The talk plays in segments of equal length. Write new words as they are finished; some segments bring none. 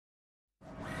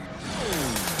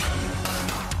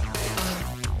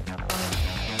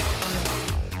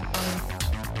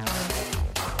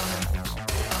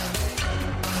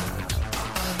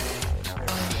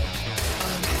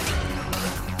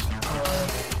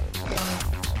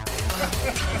We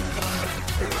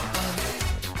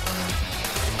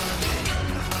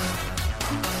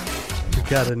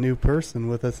got a new person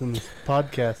with us in this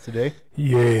podcast today.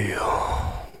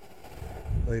 Yeah.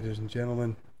 Ladies and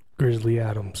gentlemen. Grizzly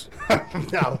Adams.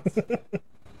 No.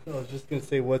 I was just going to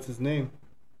say, what's his name?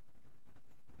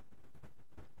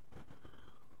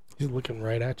 He's looking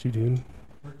right at you, dude.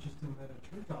 Purchased him at a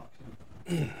church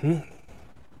auction.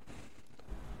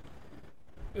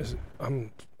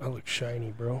 I look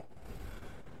shiny, bro.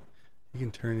 You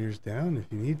can turn yours down if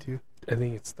you need to. I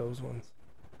think it's those ones.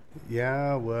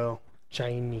 Yeah, well.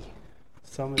 Shiny.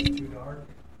 Some is too dark.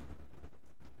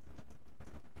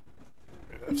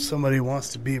 If somebody wants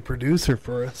to be a producer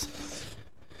for us,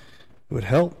 it would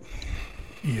help.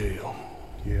 Yeah.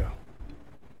 Yeah.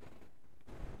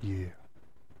 Yeah.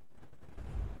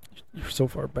 You're so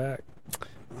far back.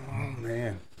 Oh,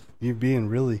 man. You're being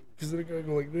really Is it going to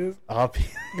go like this?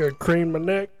 obvious. Going to crane my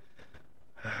neck?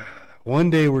 One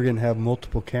day we're going to have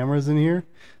multiple cameras in here,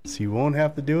 so you won't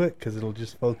have to do it because it'll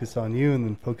just focus on you and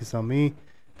then focus on me.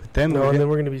 But then No, and then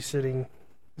we're going to be sitting.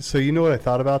 So you know what I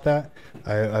thought about that?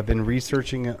 I've been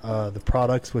researching the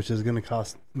products, which is going to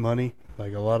cost money,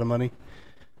 like a lot of money.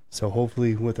 So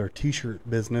hopefully with our T-shirt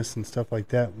business and stuff like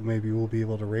that, maybe we'll be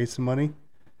able to raise some money.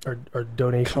 Our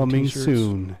donation Coming t-shirts.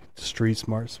 soon, Street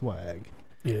Smart Swag.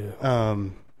 Yeah.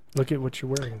 Look at what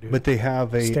you're wearing, dude. But they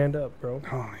have a... Stand up, bro.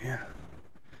 Oh, yeah.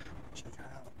 Check it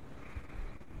out.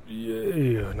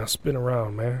 Yeah. Now spin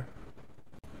around, man.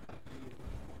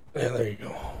 Yeah, there you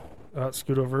go.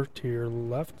 Scoot over to your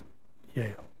left. Yeah.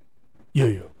 Yeah.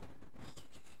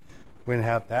 We're going to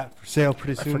have that for sale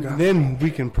pretty soon. forgot. And then we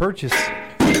can purchase...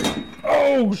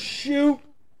 Oh, shoot.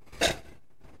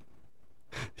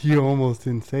 You almost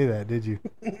didn't say that, did you?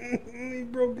 He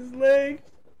broke his leg.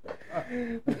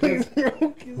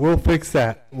 We'll fix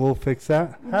that. We'll fix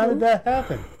that. How did that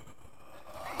happen?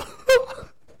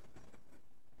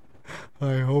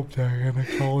 I hope Diana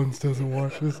Collins doesn't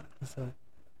watch this.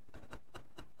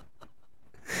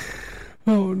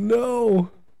 Oh, no.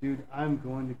 Dude, I'm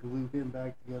going to glue him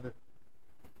back together.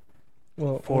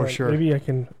 Well, For alright, sure. Maybe I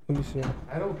can. Let me see.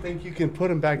 I don't think you can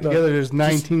put him back No, together. There's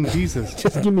 19 pieces.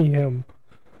 Just give me him.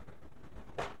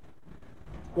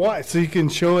 Why? So you can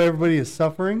show everybody is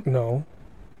suffering? No.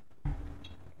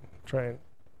 Try it.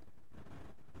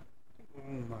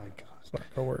 Oh my gosh. It's not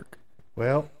going to work.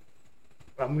 Well,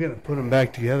 I'm going to put them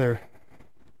back together.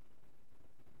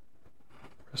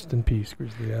 Rest in peace,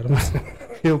 Grizzly Adams.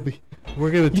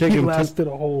 We're going to take He him lasted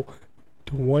a whole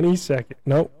 20 seconds.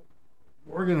 Nope.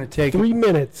 we're going to take 3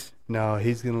 minutes. No,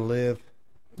 he's going to live.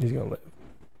 He's going to live.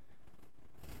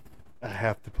 I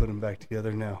have to put him back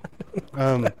together now.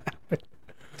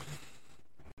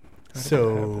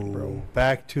 So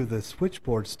back to the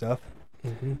switchboard stuff.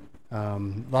 Mm-hmm.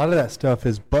 A lot of that stuff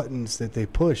is buttons that they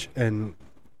push, and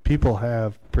people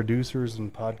have producers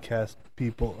and podcast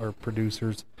people or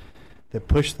producers that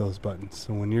push those buttons.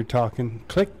 So when you're talking,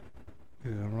 click.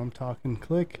 When I'm talking,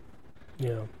 click.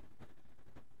 Yeah.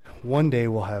 One day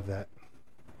we'll have that.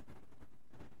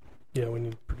 Yeah, we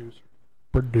need a producer.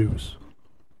 Produce.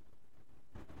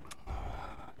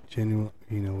 Genuine,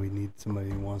 we need somebody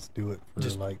who wants to do it for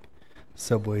Just- like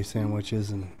Subway sandwiches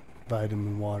and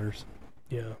vitamin waters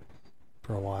Yeah.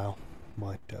 for a while.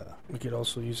 But We could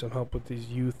also use some help with these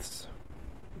youths.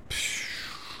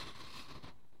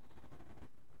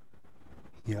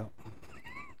 yeah,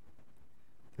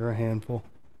 they're a handful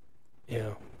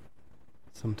Yeah.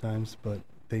 sometimes, but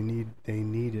they need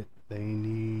it. They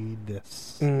need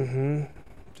this. Mm-hmm.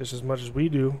 Just as much as we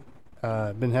do.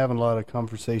 I've been having a lot of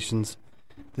conversations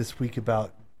this week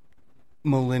about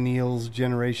millennials,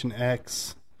 Generation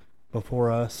X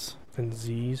before us. And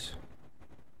Z's.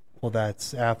 Well,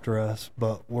 that's after us,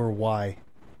 but we're Y.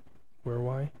 Where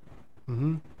why?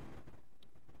 Mm-hmm.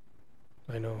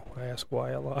 I know. I ask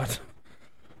why a lot.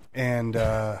 And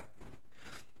I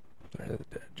had a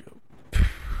dad joke.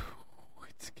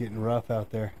 it's getting rough out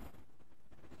there.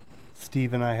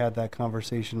 Steve and I had that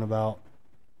conversation about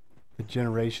the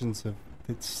generations of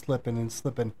it's slipping and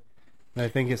slipping. And I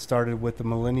think it started with the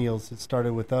millennials. It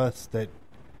started with us that,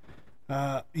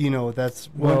 that's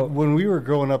when we were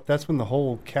growing up, that's when the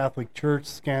whole Catholic Church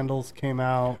scandals came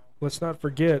out. Let's not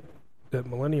forget that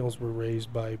millennials were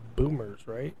raised by boomers,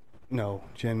 right? No,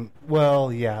 and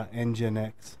Gen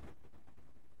X.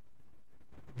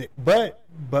 But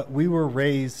we were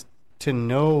raised to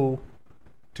know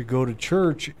to go to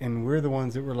church, and we're the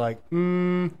ones that were like,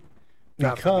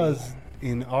 because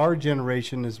in our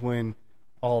generation is when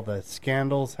all the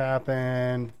scandals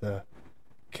happened, the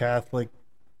Catholic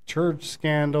Church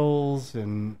scandals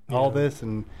and all this,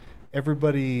 and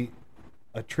everybody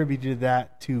attributed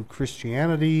that to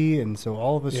Christianity, and so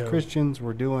all of us Yeah. Christians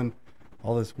were doing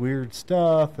all this weird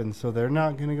stuff, and so they're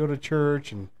not going to go to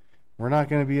church, and we're not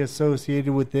going to be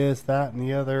associated with this, that, and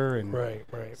the other, and Right.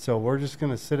 so we're just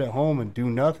going to sit at home and do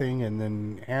nothing, and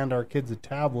then hand our kids a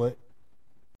tablet.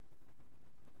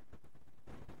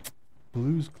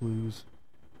 Blue's Clues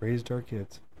raised our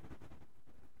kids.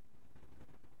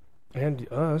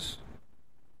 And us.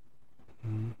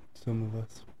 Some of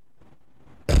us.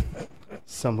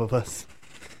 Some of us.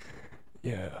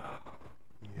 Yeah.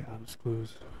 Yeah. Blue's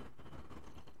Clues.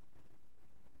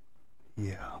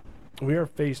 Yeah. We are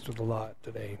faced with a lot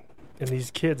today. And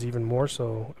these kids even more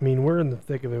so. I mean, we're in the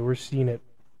thick of it. We're seeing it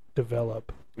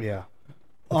develop. Yeah.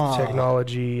 With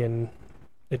technology, and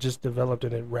it just developed,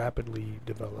 and it rapidly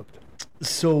developed.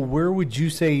 So where would you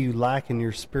say you lack in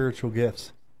your spiritual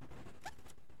gifts?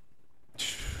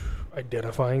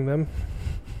 Identifying them.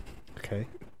 Okay.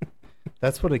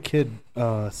 That's what a kid,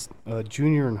 a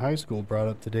junior in high school, brought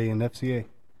up today in FCA.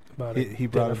 About He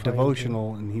brought up identifying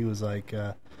devotional, and he was like,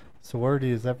 so where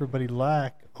does everybody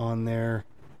lack on their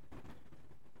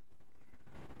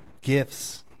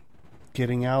gifts,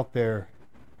 getting out there?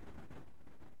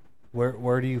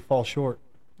 Where do you fall short?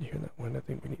 You hear that wind? I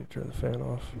think we need to turn the fan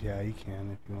off. Yeah, you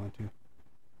can if you want to.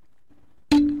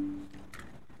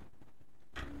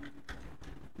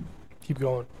 Keep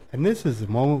going. And this is the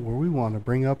moment where we want to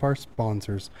bring up our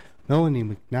sponsors, Melanie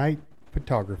McKnight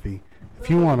Photography. If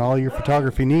you want all your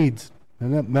photography needs,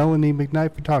 then that Melanie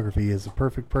McKnight Photography is the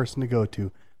perfect person to go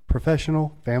to.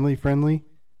 Professional, family-friendly,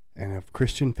 and of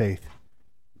Christian faith.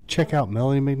 Check out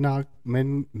Melanie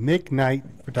McKnight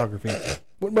Photography.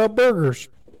 What about burgers?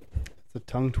 It's a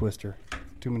tongue twister.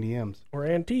 Too many M's. Or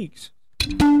antiques?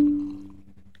 Can't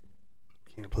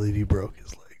believe he broke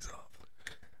his legs off.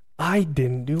 I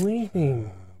didn't do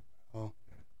anything. Oh.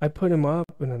 I put him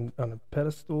up on a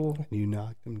pedestal. You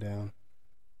knocked him down.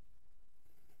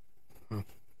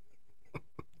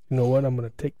 You know what? I'm going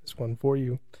to take this one for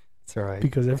you. It's all right.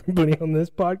 Because everybody on this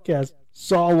podcast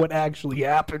saw what actually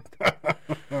happened.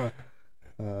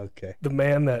 Okay. The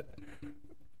man that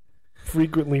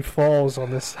frequently falls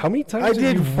on this. How many times I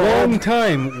did you fall? one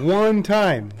time. One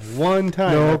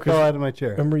time. No, I fell out of my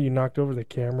chair. Remember you knocked over the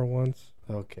camera once?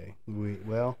 Okay.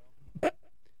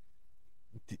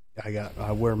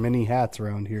 I wear many hats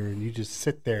around here, and you just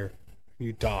sit there.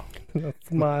 You talk.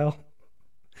 Smile.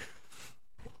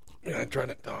 Yeah, I try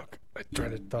to talk. I try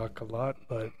to talk a lot,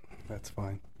 but That's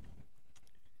fine.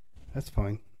 That's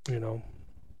fine. you know,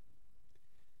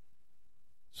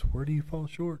 So where do you fall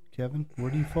short, Kevin? Where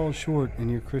do you fall short in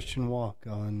your Christian walk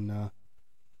on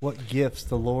what gifts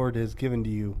the Lord has given to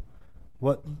you?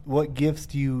 What gifts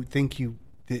do you think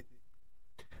that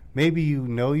maybe you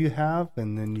know you have,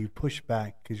 and then you push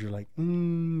back because you're like,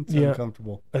 it's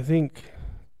uncomfortable. I think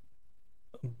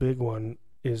a big one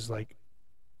is like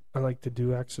I like to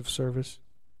do acts of service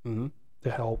Mm-hmm.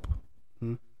 to help.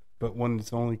 But when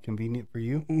it's only convenient for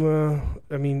you? Well,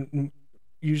 I mean,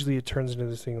 usually it turns into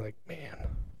this thing like, man,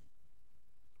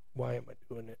 why am I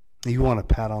doing it? You want a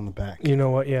pat on the back. You know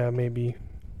what? Yeah, maybe.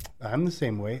 I'm the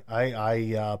same way.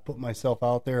 I put myself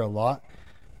out there a lot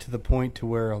to the point to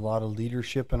where a lot of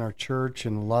leadership in our church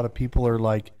and a lot of people are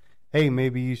like, hey,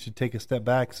 maybe you should take a step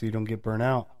back so you don't get burnt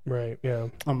out. Right, yeah.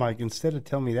 I'm like, instead of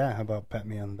telling me that, how about pat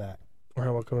me on the back? Or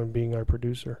how about coming being our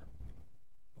producer?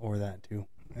 Or that too.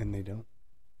 And they don't.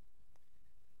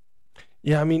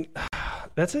 Yeah, I mean,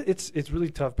 that's it. It's really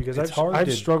tough because It's hard I've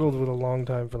to- struggled with a long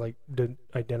time for like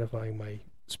identifying my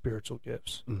spiritual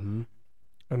gifts. Mm-hmm.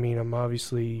 I mean, I'm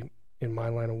obviously in my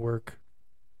line of work.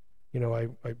 You know, I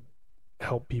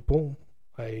help people.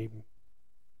 I,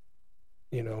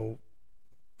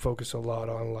 focus a lot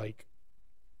on like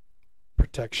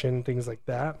protection, things like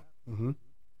that. Mm-hmm.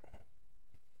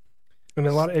 And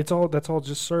that's all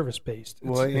just service based.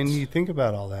 Well, and you think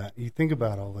about all that. You think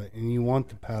about all that, and you want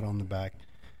the pat on the back,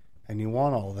 and you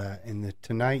want all that. And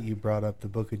tonight you brought up the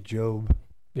book of Job.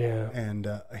 yeah.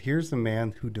 And here's a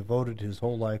man who devoted his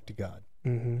whole life to God,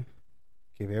 Mm-hmm.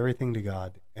 gave everything to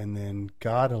God, and then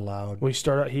God allowed. Well,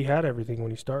 he had everything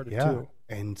when he started too.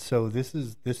 And so this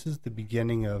is the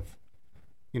beginning of,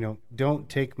 don't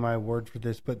take my word for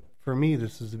this, but for me,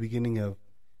 this is the beginning of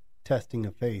testing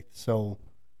of faith. So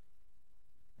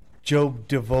Job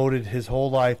devoted his whole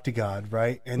life to God,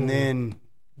 right? And then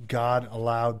God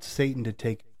allowed Satan to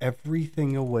take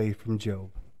everything away from Job,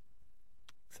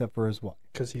 except for his wife.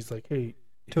 Because he's like, hey,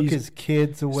 Took his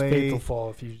kids it's away. fatal fall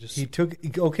if you just. He took.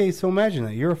 Okay, so imagine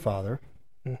that you're a father.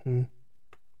 Mm-hmm.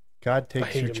 God I takes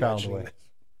hate your child imagining away. this.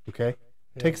 Okay,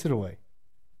 Yeah. takes it away.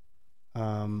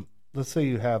 Let's say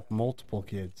you have multiple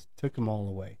kids. Took them all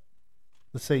away.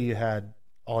 Let's say you had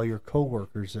all your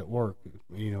coworkers at work,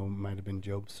 might have been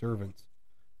Job's servants,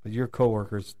 but your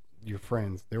coworkers, your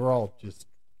friends, they were all just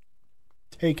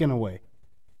taken away.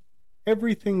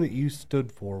 Everything that you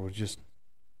stood for was just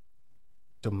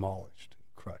demolished,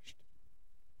 crushed.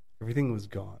 Everything was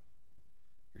gone.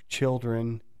 Your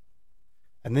children,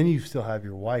 and then you still have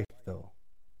your wife, though.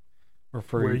 Or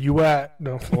for where you at?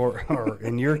 No. or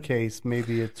in your case,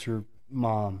 maybe it's your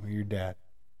mom or your dad.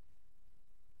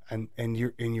 And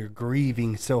you're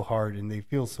grieving so hard, and they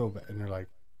feel so bad, and they're like,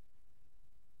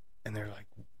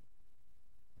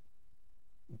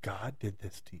 God did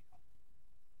this to you.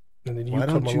 And then Why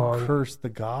don't you curse the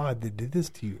God that did this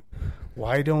to you?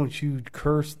 Why don't you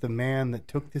curse the man that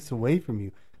took this away from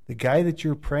you? The guy that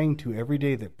you're praying to every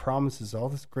day that promises all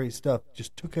this great stuff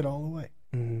just took it all away.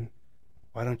 Mm-hmm.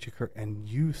 Why don't you curse? And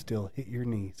you still hit your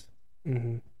knees.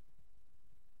 Mm-hmm.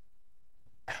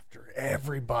 After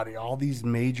everybody, all these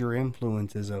major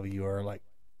influences of you are like,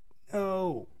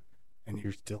 no. And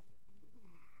you're still.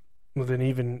 Well, then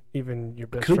even your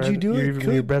best Could friend, you do it?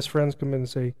 Even your best friends come in and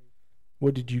say,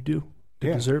 what did you do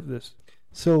to deserve this?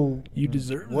 So you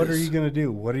deserve what this. are you going to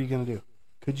do? What are you going to do?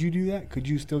 Could you do that? Could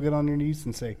you still get on your knees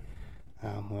and say,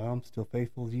 well, I'm still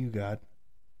faithful to you, God?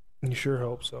 You sure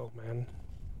hope so, man.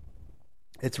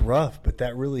 It's rough, but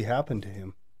that really happened to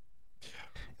him.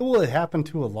 Well, it happened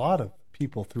to a lot of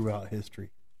people throughout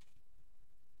history.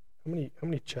 How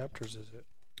many chapters is it?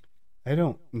 I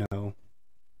don't know.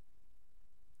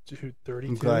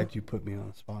 32? I'm glad you put me on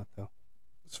the spot, though.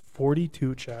 It's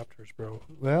 42 chapters, bro.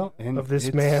 Well, and of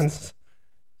this man's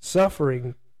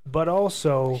suffering, but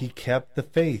also he kept the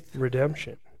faith.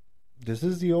 Redemption. This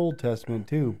is the Old Testament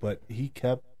too, but he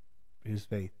kept his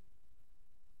faith.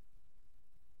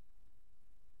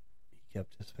 He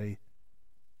kept his faith.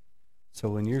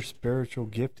 So in your spiritual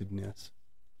giftedness,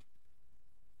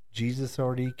 Jesus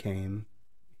already came.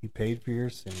 He paid for your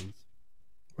sins.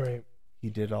 Right. He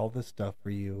did all this stuff for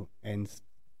you, and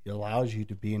he allows you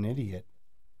to be an idiot.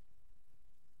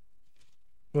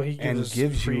 Well, he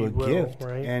gives you a will, gift,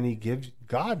 right? and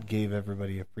God gave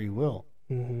everybody a free will.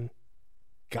 Mm-hmm.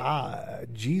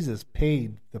 Jesus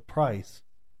paid the price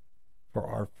for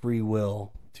our free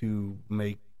will to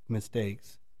make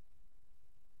mistakes.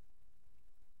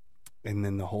 And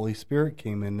then the Holy Spirit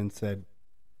came in and said,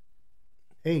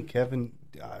 hey, Kevin,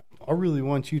 I really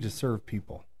want you to serve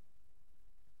people.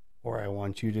 Or I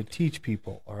want you to teach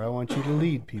people. Or I want you to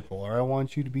lead people. Or I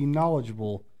want you to be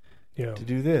knowledgeable to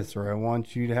do this. Or I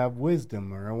want you to have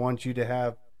wisdom. Or I want you to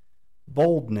have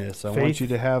boldness. I want you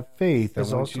to have faith. I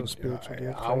want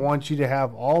I want you to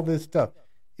have all this stuff.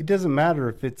 It doesn't matter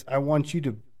if it's, I want you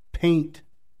to paint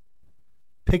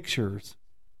pictures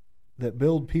that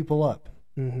build people up.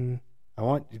 Mm-hmm.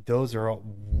 Those are all,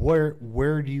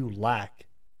 where do you lack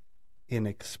in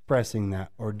expressing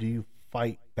that? Or do you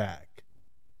fight back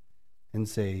and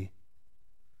say,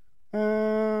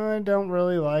 I don't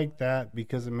really like that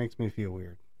because it makes me feel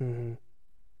weird? Mm-hmm.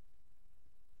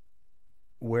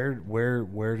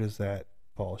 Where does that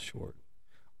fall short?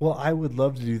 Well, I would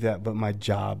love to do that, but my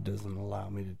job doesn't allow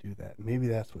me to do that. Maybe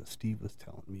that's what Steve was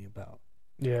telling me about.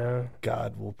 Yeah.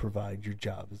 God will provide. Your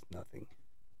job is nothing.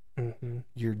 Mm-hmm.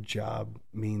 Your job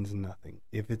means nothing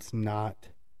if it's not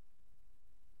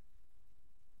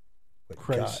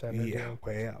Christ-centered.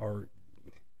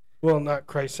 Or not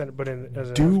Christ-centered,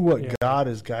 but do what God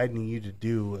is guiding you to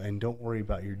do, and don't worry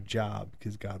about your job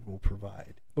because God will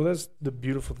provide. Well, that's the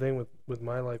beautiful thing with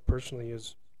my life personally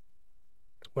is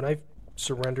when I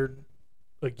surrendered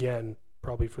again,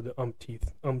 probably for the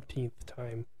umpteenth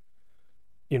time,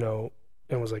 and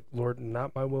was like, Lord,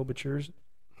 not my will but yours.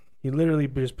 He literally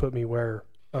just put me where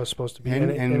I was supposed to be. And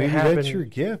maybe that's your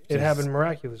gift. It happened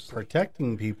miraculously.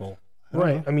 Protecting people.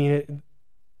 Right. I mean,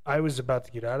 I was about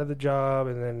to get out of the job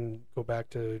and then go back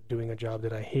to doing a job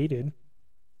that I hated.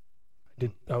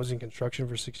 I was in construction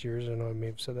for 6 years. I know I may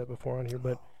have said that before on here,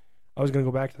 but I was going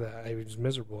to go back to that. I was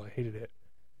miserable. I hated it.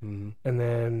 Mm-hmm. And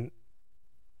then,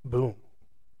 boom,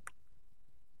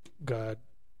 God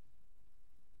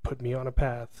put me on a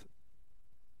path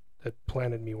that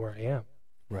planted me where I am.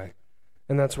 Right.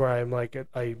 And that's where I'm like,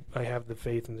 I have the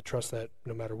faith and the trust that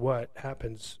no matter what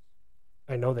happens,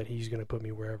 I know that he's going to put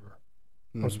me wherever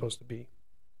I'm supposed to be.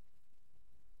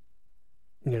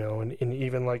 And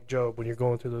even like Job, when you're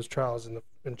going through those trials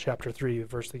in chapter 3, the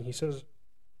first thing he says,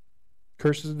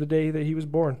 curses the day that he was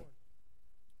born.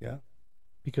 Yeah.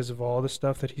 Because of all the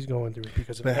stuff that he's going through,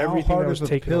 because of everything that was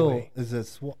taken away.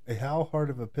 How hard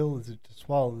of a pill is it to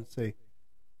swallow and say,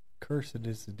 cursed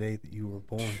is the day that you were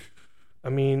born? I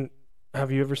mean,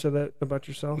 have you ever said that about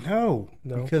yourself? No,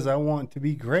 because I want to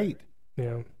be great.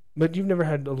 Yeah. But you've never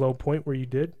had a low point where you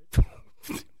did?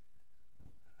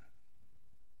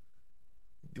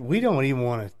 we don't even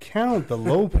want to count the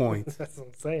low points. That's what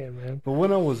I'm saying, man. But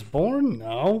when I was born,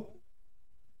 no.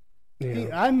 Yeah.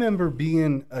 Hey, I remember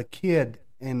being a kid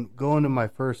and going to my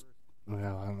first,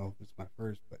 well, I don't know if it's my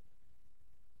first, but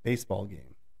baseball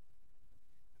game.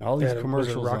 And all these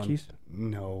commercials. Was it Rockies?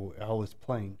 No, I was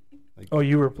playing. Like, Oh,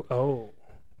 you were.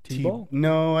 T-ball?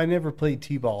 No, I never played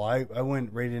T-ball. I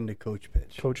went right into coach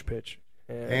pitch. Coach pitch.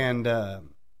 And I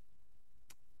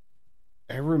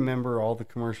remember all the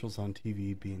commercials on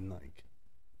TV being like,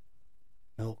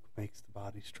 milk makes the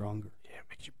body stronger. Yeah, it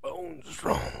makes your bones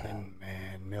strong. And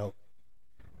man, milk.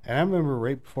 And I remember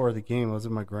right before the game, I was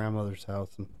at my grandmother's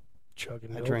house and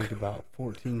Chugging I milk. drank about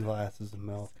 14 glasses of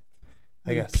milk.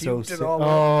 I You got so puked it sick.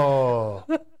 all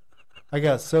Oh, I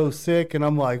got so sick, and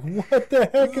I'm like, what the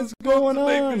heck is going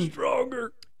Make on? me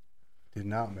stronger. Did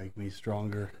not make me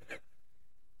stronger.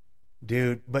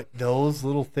 Dude, but those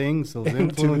little things, those And to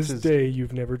influences, this day,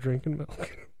 you've never drinking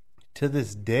milk. to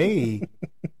this day,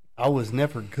 I was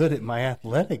never good at my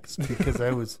athletics because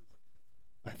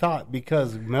I thought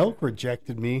because milk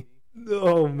rejected me,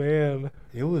 Oh, man.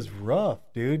 it was rough,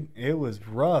 dude. It was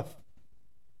rough.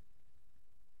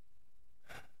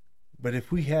 But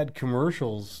if we had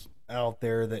commercials out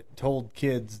there that told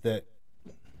kids that,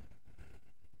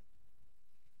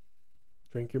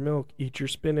 Drink your milk. Eat your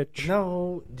spinach.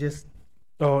 no, just,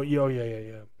 Oh, yeah.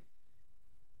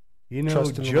 you know,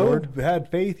 Trust in the Job Lord. had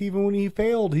faith even when he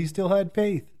failed. He still had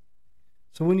faith.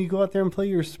 So when you go out there and play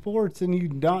your sports and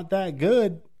you're not that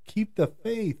good, keep the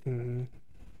faith. Mm-hmm.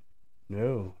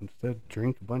 No, instead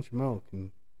drink a bunch of milk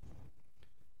and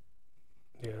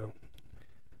Yeah.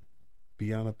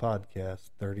 be on a podcast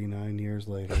 39 years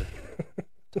later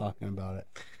talking about it.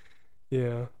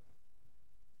 Yeah.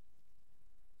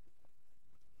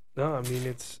 No, I mean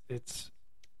it's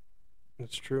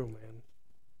true, man.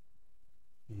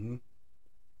 Mm-hmm.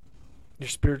 Your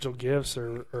spiritual gifts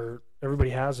are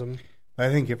everybody has them. I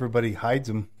think everybody hides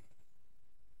them.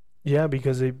 Yeah,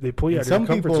 because they pull you out And of your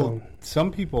comfort zone.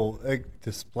 some people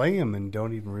display them and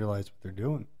don't even realize what they're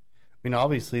doing. I mean,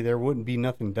 obviously there wouldn't be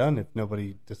nothing done if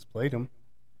nobody displayed them.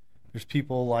 There's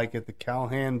people like at the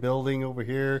Callahan building over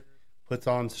here, puts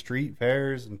on street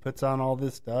fairs and puts on all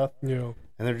this stuff. Yeah.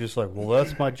 And they're just like, well,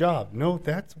 that's my job. No,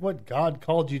 that's what God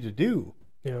called you to do.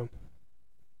 Yeah.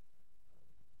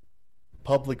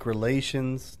 Public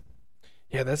relations.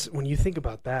 Yeah, that's when you think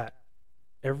about that,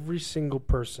 every single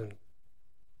person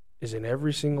is in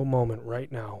every single moment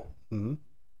right now Mm-hmm.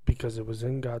 because it was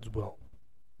in God's will.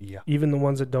 Yeah. Even the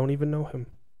ones that don't even know him.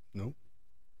 Nope.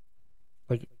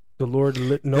 Like the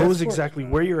Lord knows exactly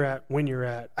where you're at, when you're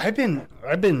at, I've been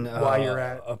why you're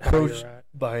at, how approached you're at.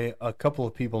 by a couple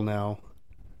of people now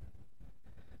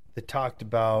that talked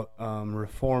about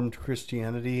Reformed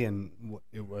Christianity, and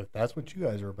that's what you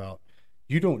guys are about.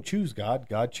 You don't choose God;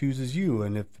 God chooses you.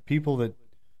 And if the people that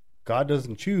God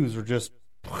doesn't choose are just,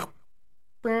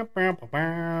 and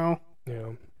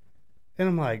Yeah.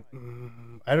 I'm like,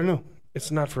 I don't know. It's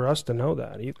not for us to know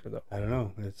that either, though. I don't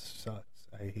know. It sucks.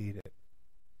 I hate it.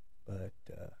 But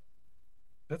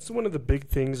That's one of the big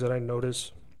things that I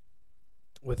notice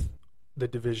with the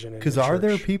division. because are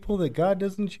there people that God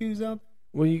doesn't choose out?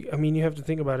 Well, you have to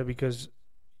think about it because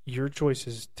your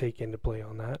choices take into play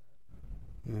on that.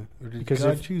 Yeah. Or did Because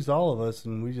God if- choose all of us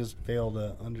and we just fail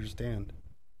to understand?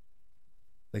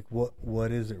 Like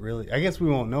what is it really? I guess we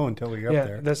won't know until we get Yeah, up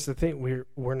there. that's the thing.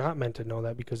 We're not meant to know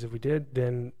that because if we did,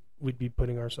 then we'd be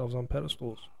putting ourselves on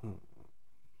pedestals. Hmm.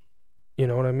 You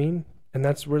know what I mean? And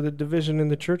that's where the division in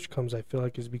the church comes. I feel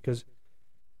like is because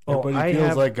Everybody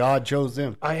feels like God chose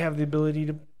them. I have the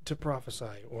ability to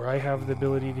prophesy, or I have the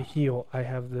ability to heal. I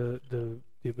have the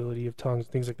ability of tongues,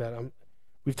 things like that.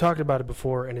 We've talked about it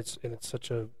before, and it's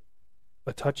such a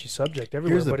touchy subject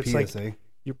everywhere. Here's a but it's PSA. like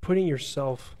you're putting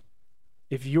yourself.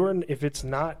 If it's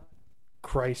not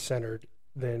Christ centered,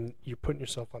 then you're putting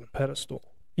yourself on a pedestal,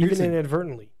 even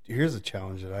inadvertently. Here's a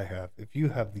challenge that I have. If you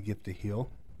have the gift to heal,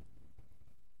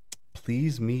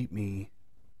 please meet me.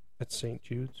 At St.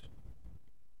 Jude's.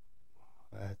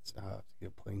 I'll have to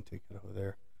get a plane ticket over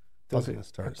there. I was going to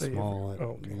start small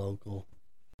at local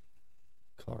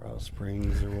Colorado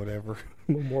Springs or whatever.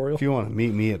 Memorial. If you want to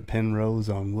meet me at Penrose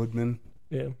on Woodman,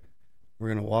 Yeah. we're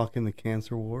going to walk in the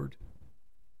cancer ward.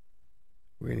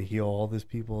 We're going to heal all these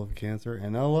people of cancer.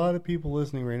 And a lot of people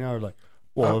listening right now are like,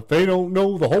 well, if they don't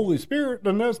know the Holy Spirit,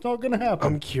 then that's not going to happen.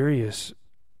 I'm curious.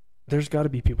 There's got to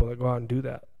be people that go out and do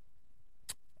that.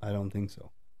 I don't think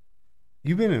so.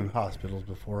 You've been in hospitals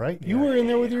before, right? Yeah. You were in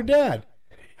there with your dad.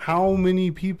 How many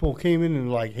people came in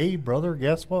and like, hey, brother,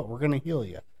 guess what? We're going to heal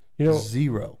you. You know,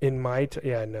 Zero. in my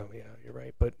yeah, you're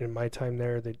right. But in my time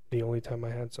there, the only time I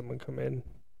had someone come in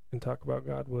and talk about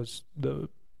God was the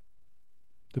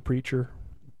The preacher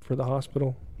for the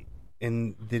hospital.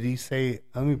 And did he say,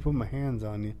 let me put my hands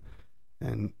on you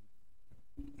and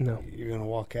No. you're going to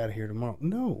walk out of here tomorrow?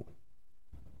 No.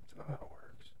 That's not how it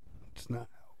works. It's not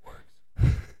how it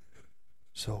works.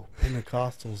 So,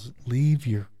 Pentecostals, leave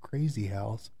your crazy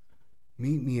house.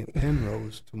 Meet me at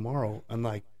Penrose tomorrow. I'm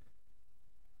like,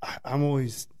 I'm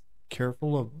always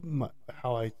careful of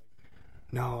how I...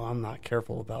 No, I'm not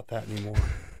careful about that anymore.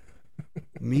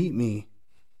 Meet me.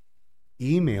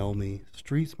 Email me,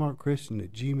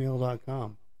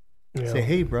 streetsmartchristian@gmail.com. Yeah. Say,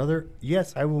 hey, brother,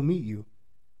 yes, I will meet you.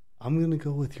 I'm going to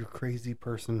go with your crazy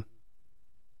person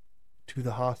to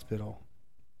the hospital.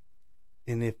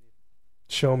 And if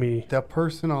Show me. that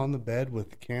person on the bed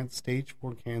with stage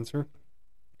 4 cancer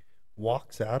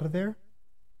walks out of there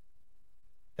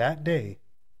that day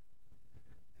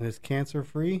and is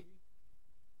cancer-free,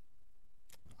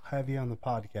 I'll have you on the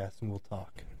podcast and we'll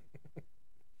talk.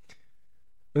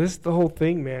 This is the whole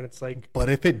thing, man. It's like, But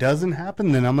if it doesn't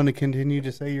happen, then I'm going to continue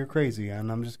to say you're crazy,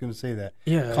 and I'm just going to say that.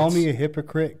 yeah. Call me a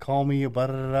hypocrite, call me a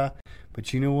da-da-da-da.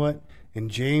 But you know what? In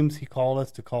James, he called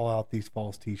us to call out these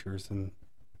false teachers, and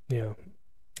Yeah.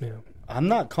 Yeah. I'm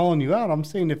not calling you out. I'm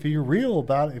saying if you're real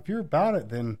about it, if you're about it,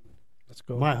 then Let's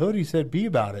go. my hoodie said be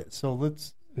about it. So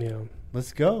let's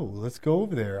go. Let's go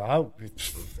over there.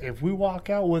 If we walk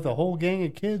out with a whole gang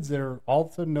of kids that are all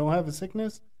of a sudden don't have a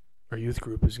sickness, Our youth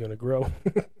group is going to grow.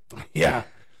 yeah.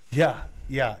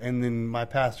 And then my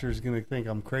pastor is going to think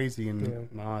I'm crazy, and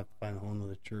I'll have to find a whole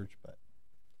other church. But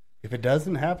if it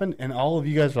doesn't happen, and all of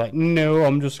you guys are like, no,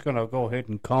 I'm just going to go ahead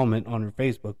and comment on your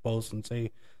Facebook post and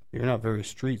say, you're not very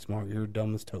street smart. You're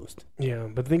dumb as toast. Yeah,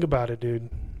 but think about it, dude.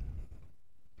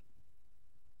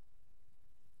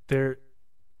 They're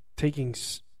taking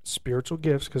spiritual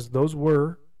gifts, because those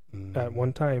were, at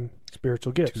one time,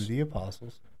 spiritual gifts. To the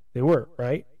apostles. They were,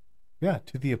 right? Yeah,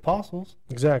 to the apostles.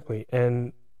 Exactly.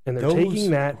 And they're Those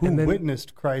taking that who and then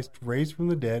witnessed Christ raised from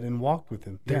the dead and walked with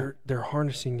him. they're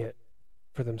harnessing it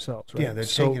for themselves, right? Yeah, they're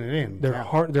taking it in.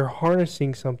 They're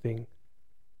harnessing something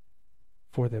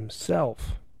for themselves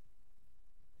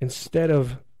instead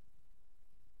of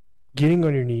getting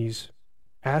on your knees,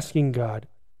 asking God,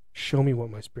 show me what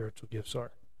my spiritual gifts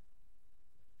are.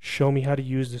 Show me how to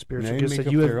use the spiritual They gifts make that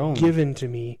up you their have own. given to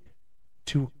me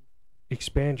to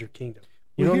expand your kingdom.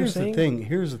 You know what I'm saying?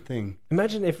 Here's the thing.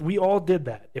 Imagine if we all did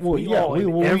that. If Well, we yeah, all,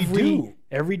 we do.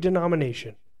 every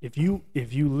denomination, if you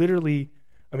literally,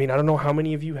 I mean, I don't know how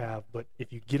many of you have, but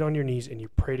if you get on your knees and you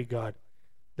pray to God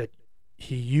that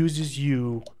He uses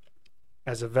you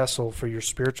as a vessel for your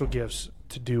spiritual gifts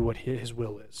to do what His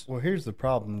will is, Well, here's the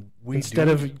problem. instead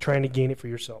of trying to gain it for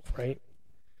yourself, right?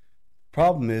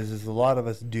 Problem is a lot of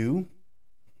us do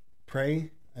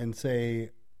pray and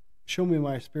say, show me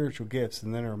my spiritual gifts,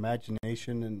 and then our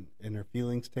imagination and our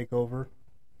feelings take over.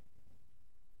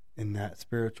 And that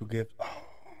spiritual gift, I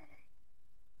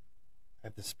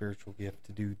have the spiritual gift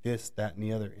to do this, that, and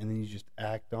the other. And then you just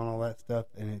act on all that stuff,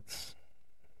 and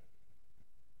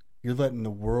you're letting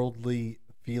the worldly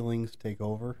feelings take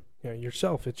over. Yeah,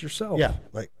 yourself. It's yourself. Yeah,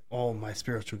 like, oh, my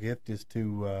spiritual gift is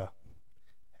to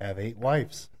have 8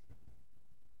 wives.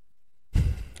 I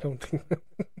don't think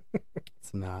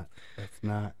It's not. That's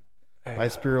not. My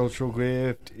spiritual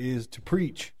gift is to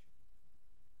preach.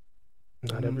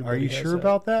 not everybody Are you has sure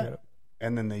about that? Yeah.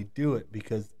 And then they do it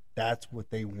because that's what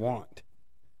they want.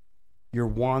 Your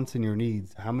wants and your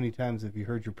needs. How many times have you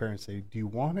heard your parents say, do you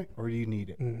want it or do you need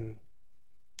it? Mm-hmm.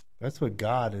 That's what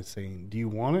God is saying. Do you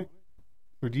want it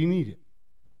or do you need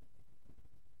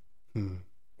it?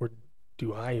 Or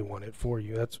do I want it for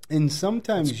you? And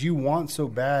sometimes you want so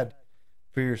bad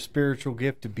for your spiritual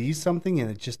gift to be something and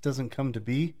it just doesn't come to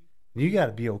be. You got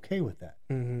to be okay with that.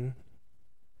 Mm-hmm.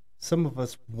 Some of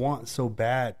us want so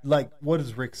bad. Like, what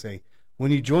does Rick say?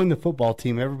 When you join the football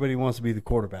team, everybody wants to be the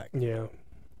quarterback. Yeah.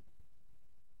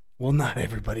 Well, not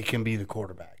everybody can be the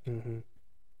quarterback. Mm-hmm.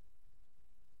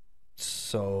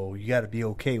 So you got to be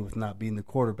okay with not being the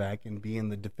quarterback and being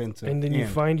the defensive And then you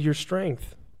end. find your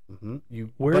strength. Mm-hmm.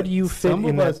 Where do you fit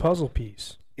in that puzzle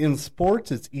piece? In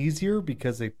sports, it's easier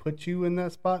because they put you in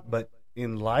that spot. But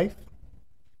in life,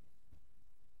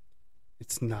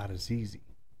 it's not as easy.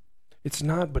 It's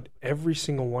not, but every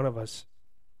single one of us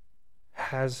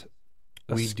has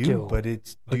a skill, but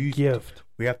it's a gift.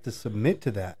 We have to submit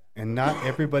to that. And not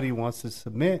everybody wants to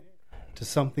submit to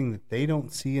something that they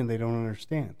don't see and they don't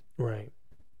understand. Right.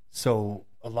 So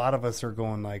a lot of us are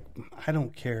going like, I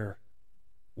don't care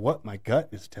what my gut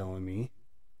is telling me.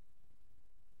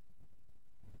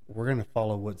 We're going to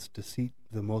follow what's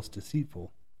the most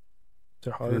deceitful. It's a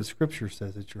And hard. the scripture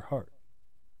says it's your heart.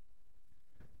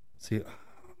 See,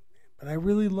 but I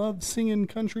really love singing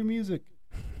country music.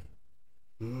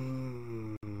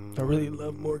 I really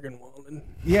love Morgan Wallen.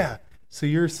 Yeah. So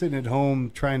you're sitting at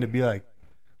home trying to be like,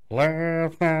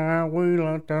 last night we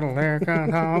looked at a lake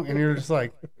on home, and you're just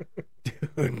like,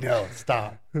 dude, no,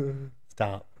 stop.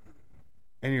 Stop.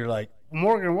 And you're like,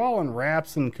 Morgan Wallen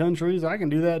raps in countries. I can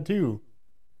do that too.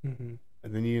 Mm-hmm.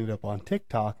 And then you end up on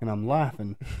TikTok, and I'm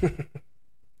laughing.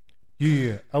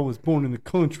 Yeah, I was born in the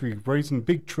country, raising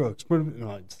big trucks.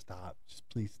 No, stop. Just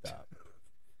please stop.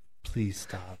 Please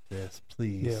stop this,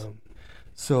 please. Yeah.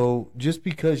 So just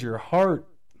because your heart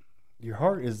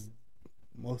is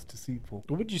most deceitful.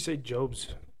 What would you say Job's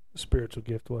spiritual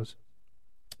gift was?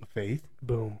 Faith.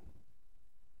 Boom.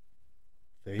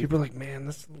 Faith. People are like, man,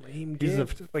 that's a lame He's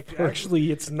gift. Like,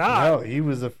 actually, it's not. No, he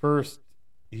was the first.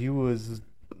 He was.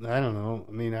 I don't know.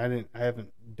 I mean, I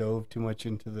haven't dove too much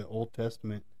into the Old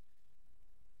Testament.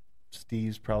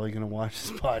 Steve's probably going to watch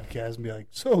this podcast and be like,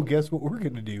 "So, guess what we're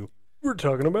going to do? We're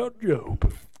talking about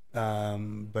Job."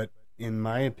 But in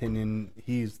my opinion,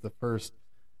 he's the first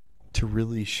to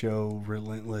really show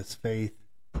relentless faith.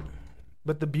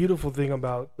 But the beautiful thing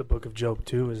about the book of Job,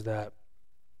 too, is that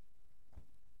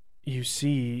you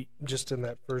see, just in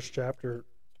that first chapter,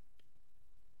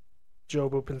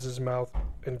 Job opens his mouth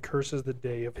and curses the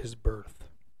day of his birth.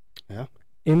 Yeah.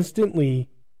 Instantly.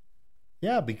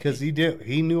 Yeah, because he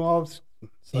knew all of...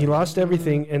 He lost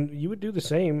everything, and you would do the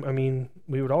same. I mean,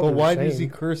 we would all do the same. But why does he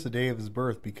curse the day of his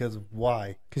birth? Because of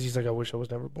why? Because he's like, I wish I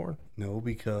was never born. No,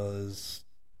 because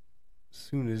as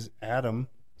soon as Adam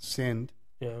sinned,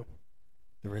 Yeah.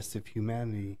 the rest of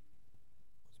humanity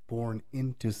was born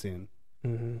into sin.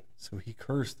 Mm-hmm. So he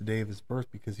cursed the day of his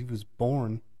birth because he was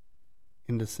born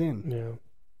into sin. Yeah.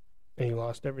 And he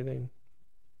lost everything.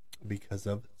 Because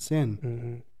of sin.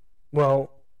 Mm-hmm.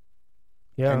 Well,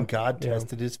 yeah. And God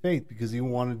tested his faith because he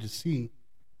wanted to see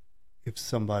if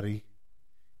somebody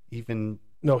even...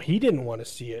 No, he didn't want to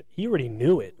see it. He already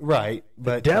knew it. Right.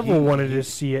 But the devil wanted to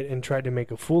see it and tried to make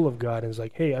a fool of God and was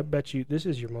like, hey, I bet you this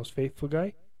is your most faithful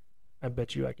guy. I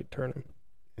bet you I could turn him.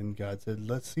 And God said,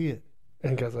 let's see it.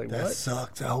 And God's like, that what?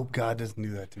 sucks. I hope God doesn't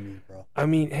do that to me, bro. I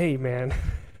mean, hey, man.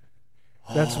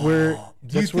 That's where do you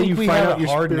that's where think you we find have out it your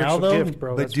hard now, spiritual though? gift,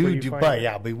 bro. But That's where dude, you find but it.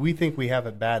 yeah, but we think we have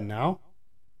it bad now.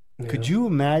 Yeah. Could you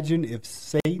imagine if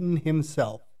Satan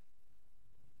himself,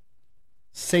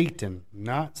 Satan,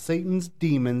 not Satan's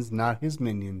demons, not his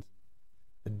minions,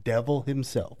 the devil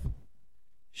himself,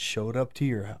 showed up to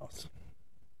your house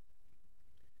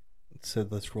and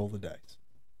said, let's roll the dice?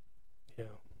 Yeah.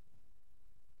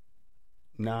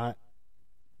 Not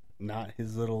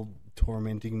his little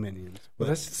tormenting minions, but Well,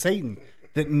 that's Satan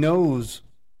that knows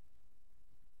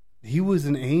he was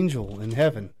an angel in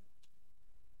heaven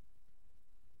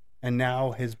and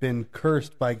now has been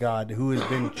cursed by God, who has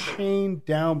been chained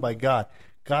down by God.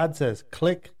 God says,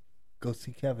 click, go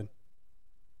see Kevin.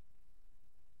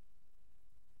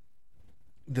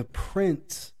 The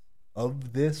prince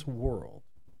of this world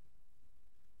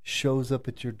shows up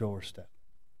at your doorstep.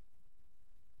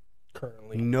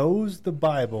 currently. Knows the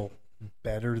Bible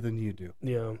better than you do.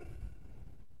 Yeah.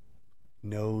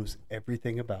 Knows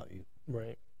everything about you.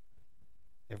 Right.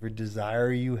 Every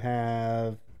desire you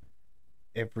have,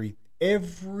 everything.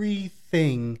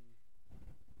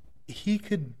 He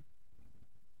could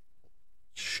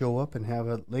show up and have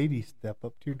a lady step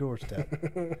up to your doorstep,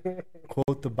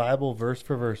 quote the Bible verse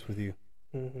for verse with you,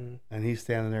 Mm-hmm. and he's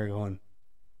standing there going,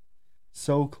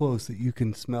 so close that you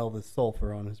can smell the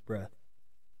sulfur on his breath.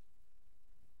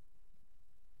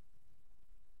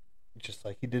 Just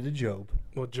like he did to Job.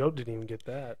 Well, Job didn't even get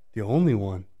that. The only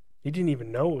one. He didn't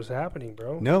even know what was happening,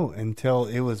 bro. No, until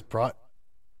it was brought.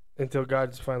 Until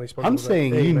God finally spoke. I'm and was like,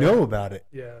 saying hey, you man. know about it.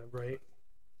 Yeah, right.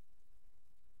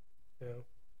 Yeah.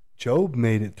 Job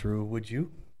made it through, would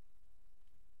you?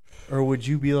 Or would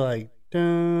you be like,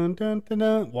 dun, dun, dun,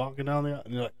 dun, walking down the aisle,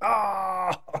 and you're like,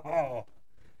 oh,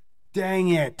 dang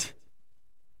it.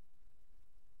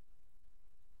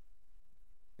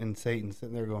 And Satan's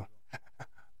sitting there going,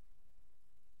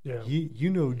 Yeah.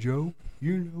 you know Job.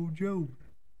 You know Job.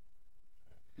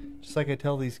 Just like I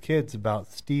tell these kids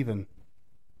about Stephen.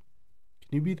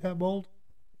 Can you be that bold?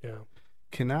 Yeah.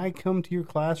 Can I come to your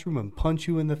classroom and punch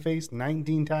you in the face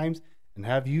 19 times and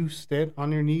have you stand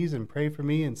on your knees and pray for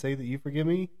me and say that you forgive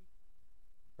me?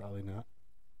 Probably not.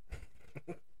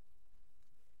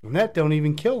 And that don't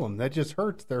even kill them. That just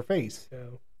hurts their face.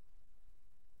 Yeah.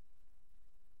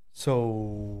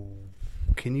 So,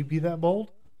 can you be that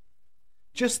bold?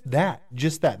 Just that.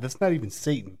 That's not even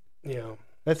Satan. Yeah.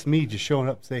 That's me just showing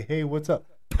up and say, hey, what's up?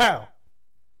 Pow!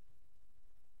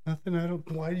 Nothing,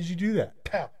 why did you do that?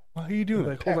 Pow! Why are you doing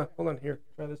Like, it? hold on, here.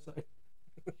 Try this side.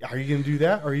 Are you going to do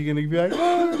that? Or are you going to be like,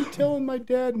 oh, I'm telling my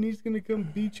dad and he's going to come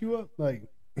beat you up? Like,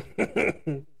 back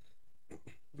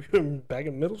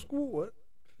in middle school? What?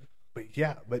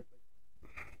 but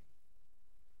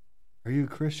are you a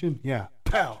Christian? Yeah.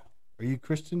 Pow. Are you a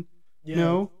Christian? Yeah.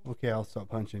 No? Okay, I'll stop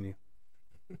punching you.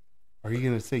 Are you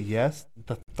going to say yes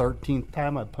the 13th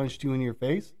time I punched you in your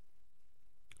face?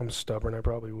 I'm stubborn. I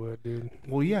probably would, dude.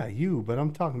 Well, yeah, you, but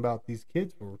I'm talking about these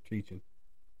kids we're teaching.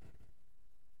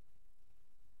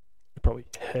 I'd probably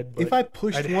headbutt. If I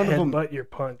pushed one of them, headbutt your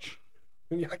punch.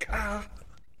 And you're like, ah.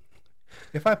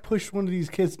 if I pushed one of these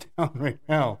kids down right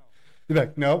now, they'd be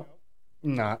like, nope,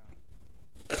 I'm not.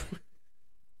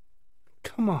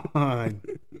 Come on.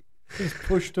 Just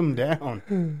pushed them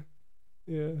down.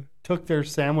 Yeah. Took their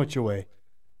sandwich away.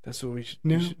 That's what we should,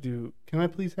 No. we should do. Can I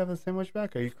please have a sandwich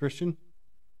back? Are you Christian?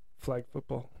 Flag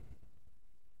football.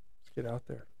 Let's get out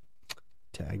there.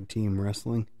 Tag team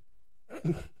wrestling.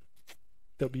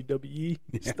 WWE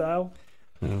Yeah. style.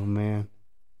 Oh, man.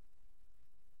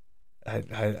 I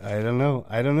don't know.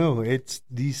 I don't know. It's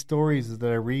these stories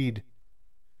that I read.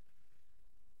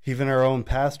 Even our own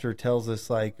pastor tells us,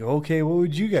 like, okay, what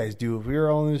would you guys do if we were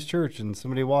all in this church and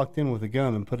somebody walked in with a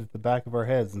gun and put it at the back of our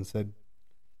heads and said,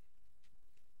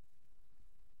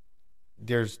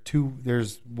 there's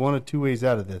one of two ways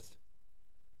out of this.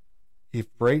 If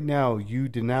right now you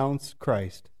denounce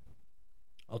Christ,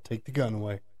 I'll take the gun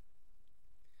away.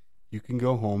 You can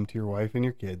go home to your wife and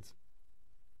your kids,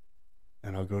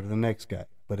 and I'll go to the next guy.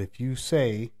 But if you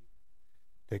say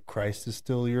that Christ is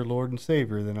still your Lord and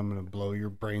Savior, then I'm going to blow your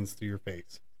brains through your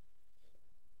face.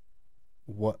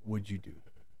 What would you do?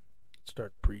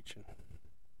 Start preaching.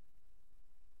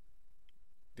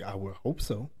 I would hope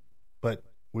so, but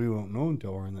we won't know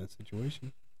until we're in that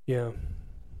situation. Yeah.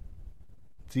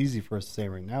 It's easy for us to say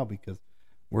right now because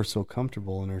we're so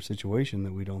comfortable in our situation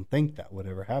that we don't think that would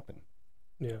ever happen.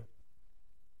 Yeah.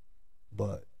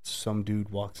 But some dude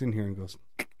walks in here and goes,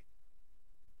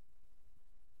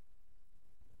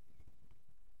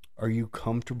 are you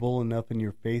comfortable enough in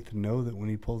your faith to know that when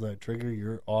he pulls that trigger,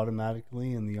 you're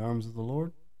automatically in the arms of the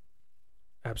Lord?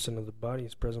 Absent of the body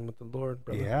is present with the Lord,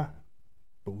 brother. Yeah.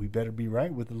 But we better be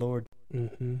right with the Lord.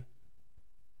 Mm-hmm.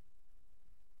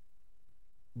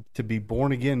 To be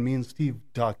born again means, Steve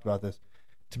talked about this,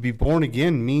 to be born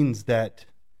again means that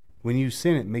when you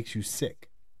sin, it makes you sick.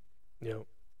 Yep.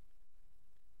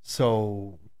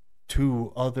 So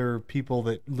to other people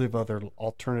that live other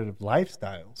alternative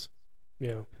lifestyles,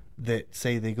 Yeah. that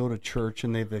say they go to church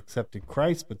and they've accepted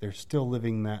Christ, but they're still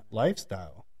living that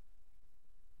lifestyle,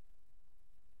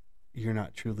 you're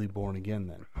not truly born again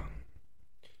then.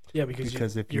 Yeah,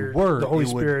 because if you were, the Holy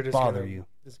it would Spirit bother is you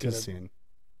is to gonna sin.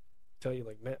 tell you,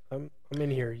 like, man, I'm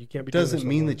in here. You can't be. Doesn't doing this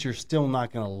mean no more. that you're still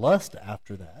not going to lust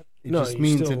after that. It No, just you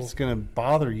means still- it's going to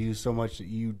bother you so much that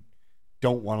you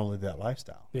don't want to live that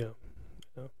lifestyle. Yeah.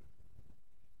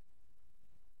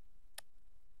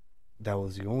 That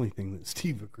was the only thing that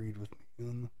Steve agreed with me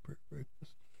on the prayer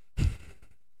breakfast.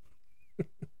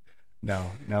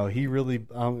 No, he really,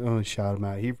 I'm going to shout him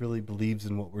out. He really believes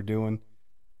in what we're doing,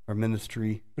 our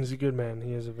ministry. He's a good man.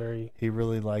 He is a very. He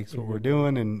really likes what we're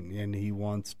doing, and he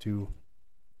wants to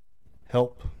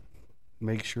help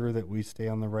make sure that we stay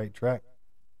on the right track.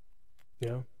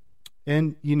 Yeah.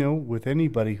 And, you know, with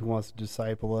anybody who wants to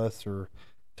disciple us or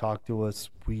talk to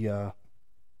us, we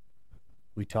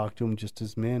talk to them just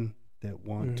as men that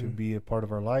want to be a part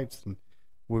of our lives. And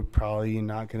we're probably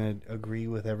not going to agree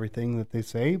with everything that they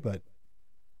say, but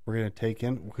we're going to take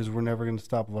in because we're never going to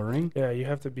stop learning. Yeah, you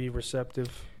have to be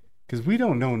receptive. Because we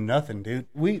don't know nothing, dude.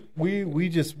 We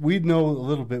know a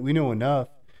little bit. We know enough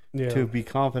to be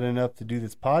confident enough to do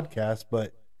this podcast,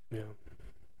 but Yeah.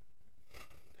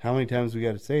 how many times we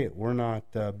got to say it? We're not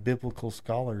biblical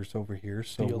scholars over here,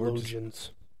 so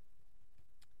Theologians.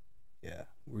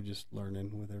 we're just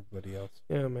learning with everybody else.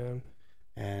 Yeah, man.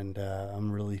 And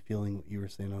I'm really feeling what you were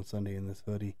saying on Sunday in this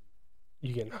hoodie.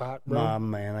 You getting hot, bro?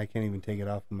 Man, I can't even take it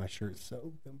off, and my shirt's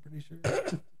soaked. I'm pretty sure.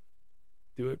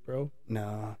 Do it, bro.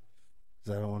 Nah,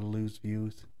 because I don't want to lose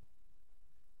views.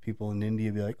 People in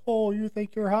India be like, "Oh, you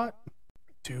think you're hot?"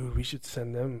 Dude, we should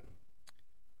send them.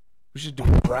 We should do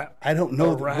a rap. I don't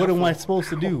know. A What am I raffle. supposed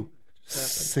to do?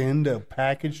 Send a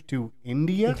package to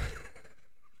India?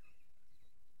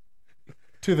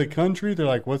 To the country? They're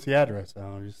like, what's the address? Oh,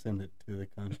 I'll just send it to the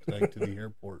country, like to the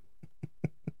airport.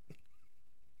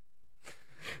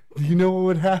 Do you know what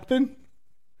would happen?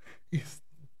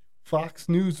 Fox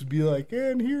News would be like,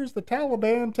 and here's the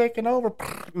Taliban taking over.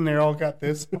 And they all got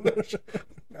this.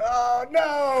 Oh,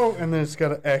 no. And then it's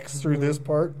got an X through this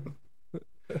part.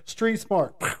 Street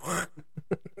Smart.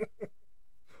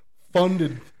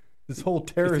 Funded This whole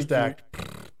terrorist you're- act.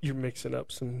 You're mixing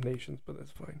up some nations, but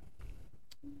that's fine.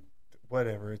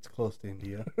 Whatever. It's close to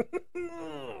India.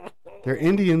 They're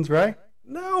Indians, right?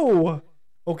 No.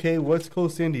 Okay, what's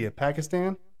close to India?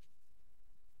 Pakistan?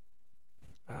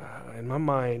 In my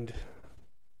mind,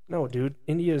 no, dude.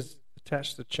 India's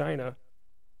attached to China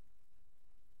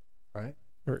Right.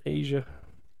 or Asia.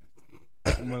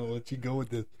 I'm going to let you go with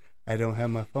this. I don't have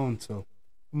my phone, so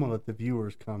I'm going to let the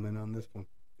viewers comment on this one.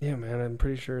 Yeah, man. I'm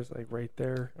pretty sure it's like right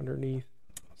there underneath.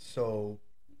 So,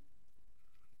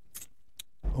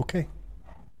 okay.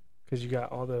 Because you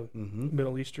got all the Mm-hmm.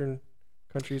 Middle Eastern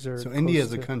countries are. So India is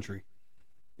close a to- country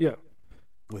Yeah,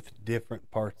 with different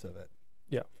parts of it.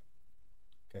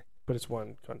 but it's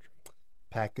one country.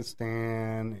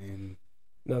 Pakistan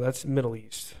No, that's Middle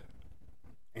East.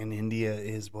 and India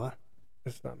is what?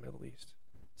 It's not Middle East.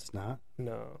 It's not?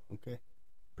 No, Okay.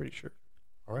 pretty sure.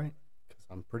 All right. Because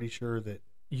I'm pretty sure that,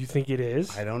 You think it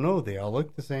is? I don't know, they all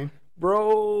look the same.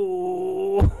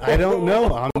 Bro. I don't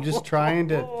know. I'm just trying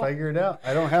to figure it out.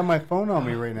 I don't have my phone on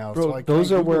me right now. Bro, so I those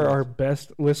can't are where Google our this.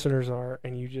 best listeners are,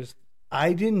 and you just.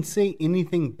 I didn't say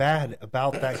anything bad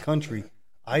about that country.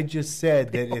 I just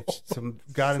said that if some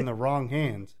got in the wrong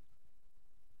hands.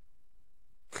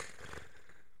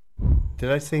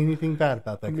 Did I say anything bad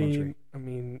about that country? I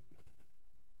mean,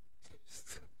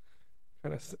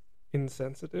 kind of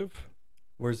insensitive.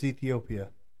 Where's Ethiopia?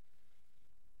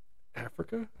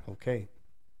 Africa? Okay.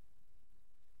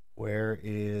 Where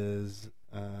is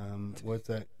what's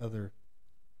that other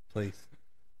place?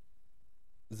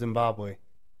 Zimbabwe.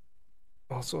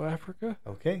 Also Africa?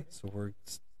 Okay, so we're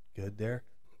good there.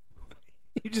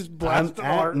 You just blasted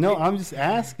our No, I'm just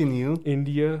asking you.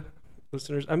 India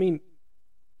listeners. I mean,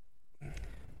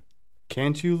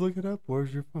 Can't you look it up?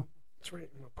 Where's your phone? it's right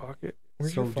in my pocket.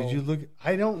 Where's So your phone? did you look?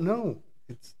 I don't know.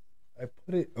 I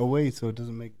put it away so it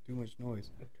doesn't make too much noise.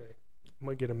 Okay. I'm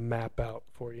going to get a map out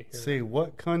for you here. Say,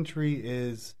 what country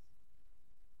is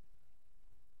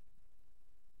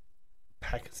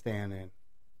Pakistan in?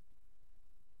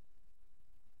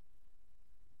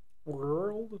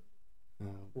 World Oh,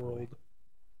 boy.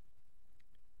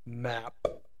 map.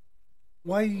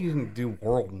 Why are you going to do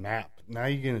world map? Now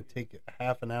you're going to take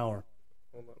half an hour.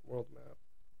 Hold on. World map.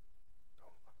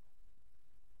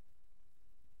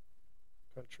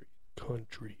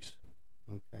 Countries.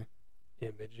 Okay.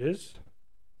 Images.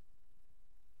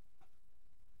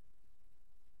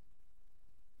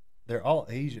 They're all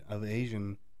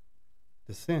Asian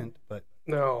descent, but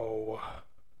No.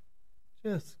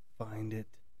 just find it.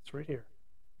 It's right here.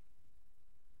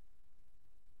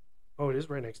 Oh, it is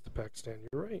right next to Pakistan.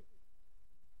 You're right.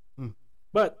 Hmm.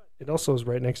 But it also is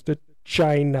right next to I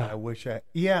China. wish I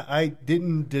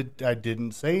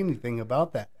didn't say anything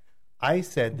about that. I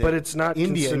said that But it's not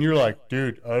India, and you're like,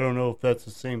 dude, I don't know if that's the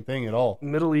same thing at all.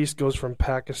 Middle East goes from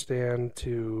Pakistan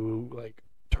to like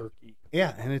Turkey.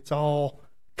 Yeah, and it's all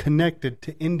connected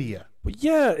to India. But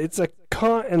yeah, it's a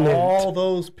continent. All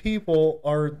those people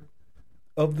are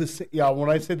of the same. Yeah,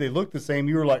 when I said they look the same,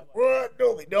 you were like, what?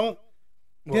 No, they don't.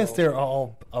 Yes, Well, they're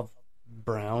all of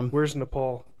brown. Where's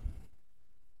Nepal?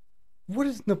 What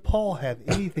does Nepal have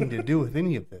anything to do with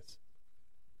any of this?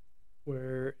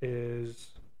 Where is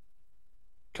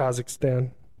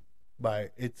Kazakhstan?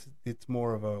 It's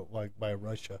more of a like by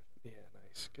Russia. Yeah,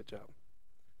 nice. Good job.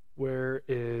 Where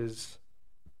is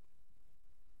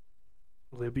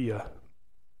Libya?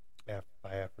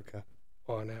 By Africa.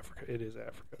 Oh, in Africa. It is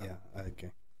Africa. Yeah.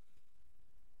 Okay.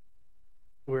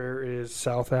 Where is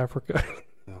South Africa?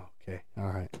 Okay. All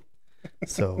right.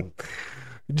 So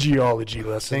Geology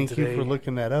lesson thank today. you for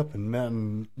looking that up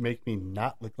and make me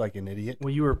not look like an idiot.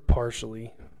 Well, you were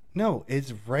partially. No,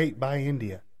 it's right by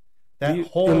India. That You-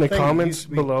 whole in the thing comments used to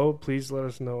be- below, please let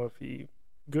us know if he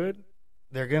good.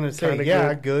 they're gonna say, Kinda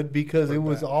yeah, good good, because or it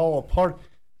was bad. all a part.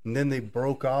 And then they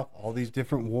broke off all these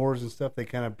different wars and stuff. They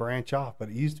kind of branch off, but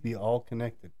it used to be all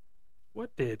connected.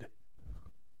 What did?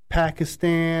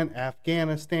 Pakistan,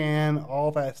 Afghanistan, all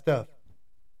that stuff.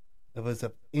 It was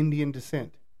of Indian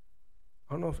descent.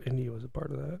 I don't know if India was a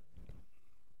part of that.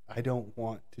 I don't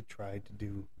want to try to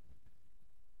do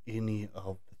any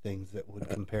of the things that would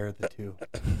compare the two,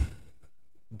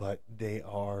 but they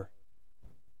are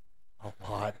a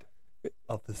lot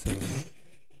of the same.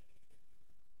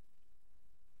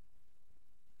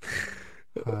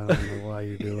 I don't know why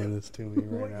you're doing this to me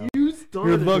right now. You started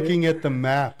You're looking at the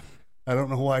map. I don't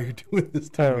know why you're doing this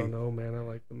to I me. don't know, man. I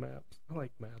like the maps. I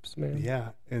like maps, man. Yeah,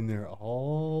 and they're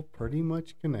all pretty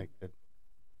much connected.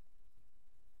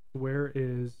 Where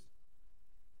is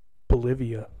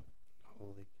Bolivia?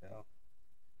 Holy cow.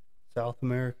 South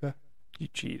America? You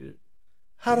cheated.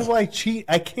 How do I cheat?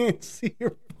 I can't see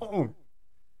your phone.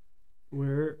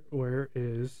 Where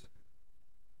is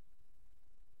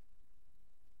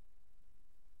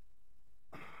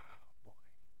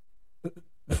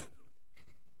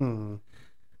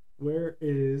where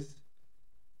is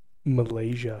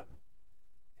Malaysia?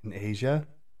 In Asia?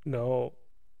 No.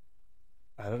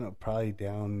 I don't know. Probably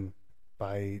down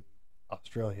by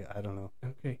Australia. I don't know.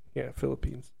 Okay. Yeah,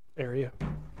 Philippines area.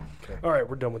 Okay. All right,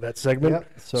 we're done with that segment.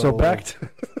 Yep, So back to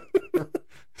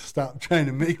stop trying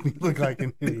to make me look like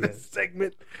an the idiot.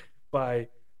 segment by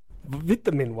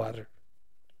Vitamin Water.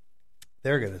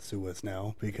 They're gonna sue us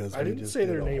now because I we didn't just say did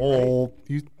their a name whole.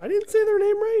 I didn't say their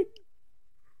name right.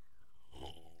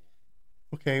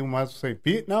 Okay, we might as well say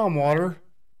Vietnam water.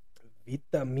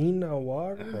 Vitamina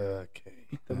water. Okay.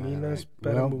 Vitaminas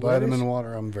para Well, mujeres. vitamin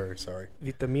water. I'm very sorry.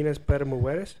 Vitaminas para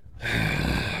mujeres.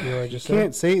 You know what I You just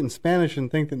can't said? say it in Spanish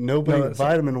and think that nobody No, with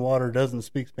vitamin water doesn't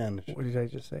speak Spanish. What did I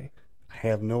just say? I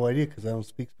have no idea because I don't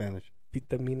speak Spanish.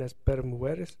 Vitaminas para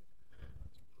mujeres.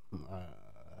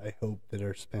 I hope that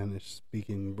our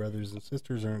Spanish-speaking brothers and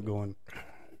sisters aren't going,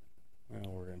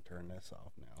 well, we're going to turn this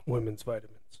off now. Women's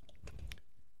vitamins.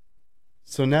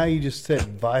 So now you just said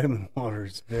vitamin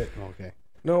waters. Okay.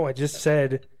 No, I just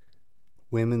said.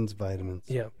 Women's vitamins.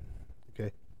 Yeah.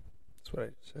 Okay. That's what I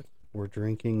just said. We're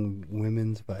drinking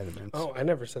women's vitamins. Oh, I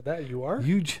never said that. You are?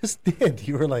 You just did.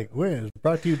 You were like, where?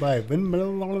 Brought to you by Vitaminas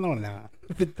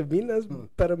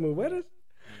para mujeres?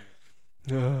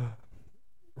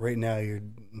 Right now you're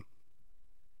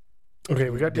Okay,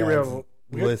 we got Dad's derailed.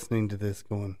 listening to this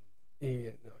going,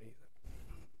 Yeah, no,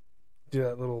 do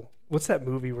that little. What's that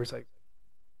movie where it's like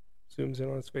zooms in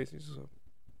on his face? He's just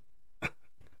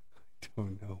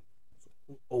don't know.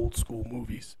 old school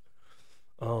movies.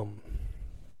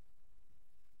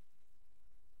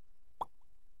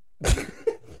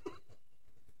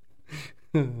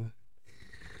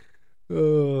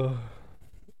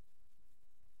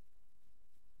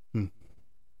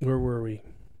 Where were we?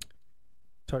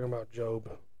 Talking about Job.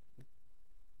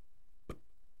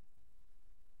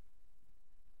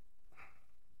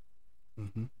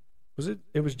 Mm-hmm. Was it?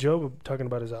 It was Job talking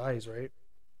about his eyes, right?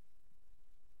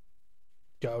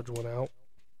 Gouge one out.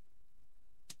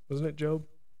 Wasn't it Job?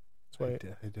 That's why.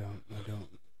 I don't.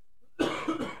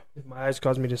 If my eyes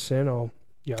cause me to sin, I'll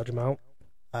gouge them out.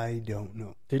 I don't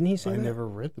know. Didn't he say I that? never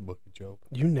read the book of Job.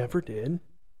 You never did?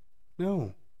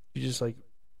 No. You just like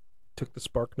took the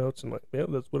spark notes and like, yeah,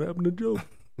 that's what happened to Job.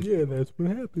 Yeah, that's what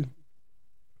happened.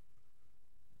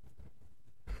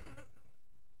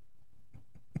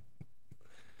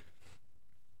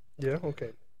 Yeah, okay.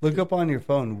 Look up on your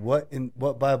phone what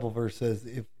Bible verse says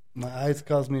if my eyes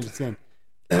cause me to sin.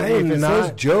 I If am it not-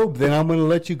 says Job, then I'm going to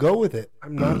let you go with it.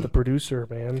 I'm not the producer,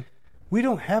 man. We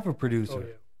don't have a producer. Oh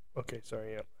yeah. Okay,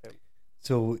 sorry. Yeah, I'm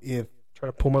So if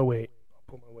trying to pull my weight. I'll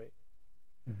pull my weight.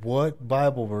 what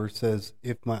Bible verse says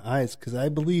if my eyes, because I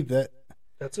believe that.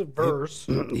 That's a verse.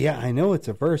 Yeah, I know it's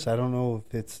a verse. I don't know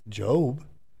if it's Job.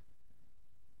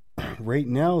 Right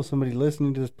now, somebody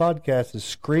listening to this podcast is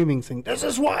screaming, saying, "This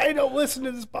is why I don't listen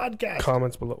to this podcast."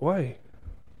 Comments below. Why?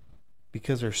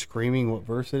 Because they're screaming what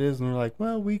verse it is, and they're like,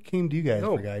 "Well, we came to you guys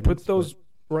No, for guidance." put those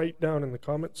right down in the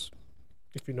comments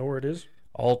if you know where it is.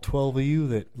 All 12 of you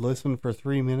that listen for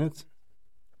 3 minutes.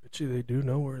 Bet you they do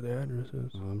know where the address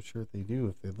is. Well, I'm sure they do.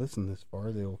 If they listen this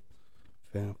far, they'll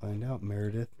find out.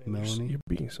 Meredith, Man, Melanie. you're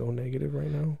being so negative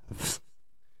right now.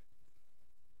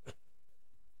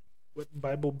 What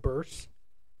Bible verse?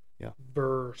 Yeah.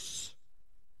 Verse.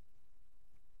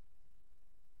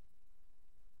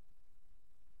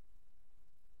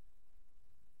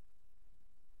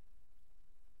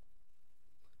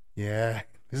 Yeah,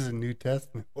 this is a New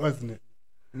Testament, wasn't it?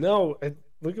 No,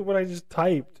 look at what I just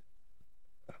typed.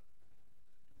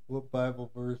 What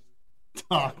Bible verse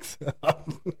talks about?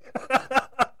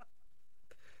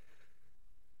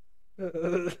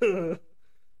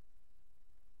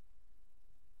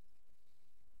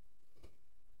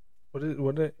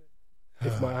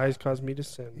 If my eyes cause me to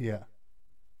sin. Yeah.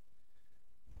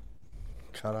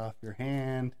 Cut off your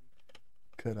hand.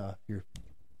 Cut off your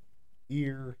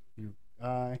ear, your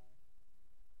eye.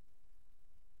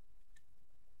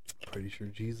 Pretty sure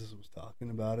Jesus was talking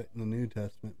about it in the New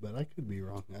Testament, but I could be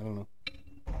wrong. I don't know.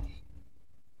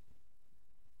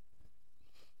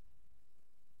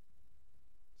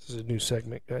 This is a new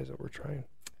segment, guys, that we're trying.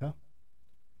 Yeah.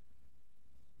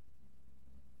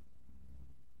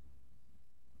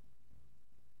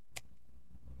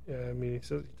 Yeah, I mean, he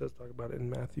does talk about it in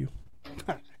Matthew.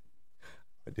 I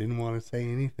didn't want to say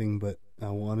anything, but I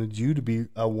wanted you to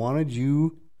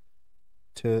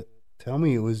tell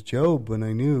me it was Job when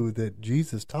I knew that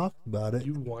Jesus talked about it.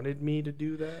 You wanted me to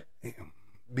do that?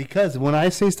 Because when I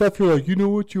say stuff, you're like, you know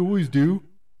what you always do?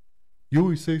 You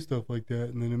always say stuff like that,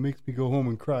 and then it makes me go home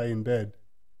and cry in bed.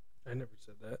 I never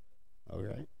said that. All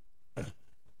right.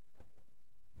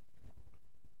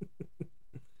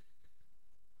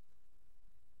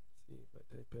 See if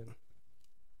I type in.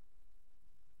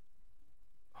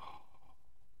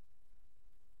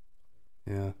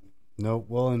 Yeah. No,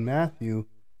 well, in Matthew,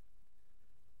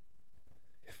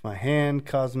 if my hand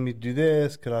causes me to do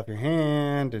this, cut off your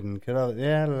hand and cut off,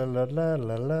 yeah, la, la, la,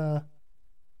 la, la.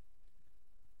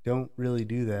 Don't really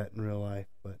do that in real life,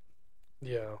 but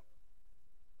Yeah.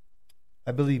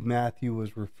 I believe Matthew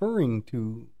was referring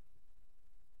to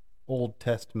Old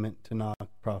Testament Tanakh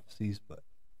prophecies, but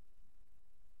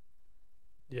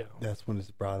Yeah. that's when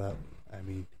it's brought up. I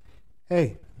mean,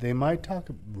 hey, they might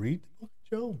read the book of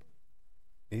Job.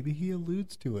 Maybe he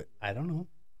alludes to it. I don't know.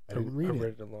 I didn't read I it.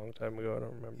 read it a long time ago. I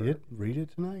don't remember. Read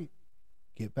it tonight.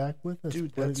 Get back with us.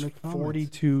 Dude, Put it that's in the comments.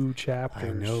 42 chapters.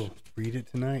 I know. Read it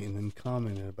tonight and then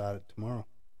comment about it tomorrow.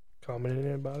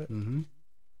 Commenting about it? Mm-hmm.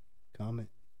 Comment.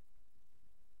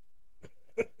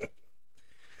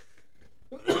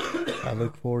 I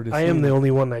look forward to I seeing am the it.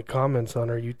 only one that comments on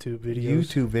our YouTube videos.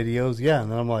 YouTube videos, yeah.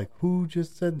 And then I'm like, who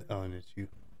just said? Oh, and it's you.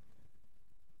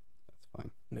 That's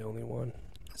fine. The only one.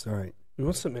 It's all right. We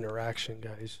want some interaction,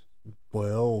 guys.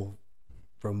 Well,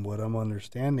 from what I'm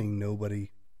understanding,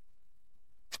 nobody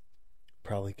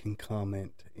probably can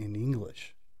comment in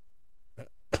English.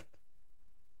 And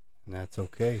that's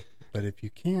okay. But if you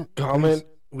can't, Comment. please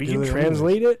We do can it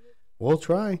translate it. we'll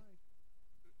try.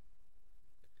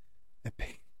 I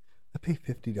pay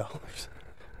 $50.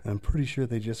 I'm pretty sure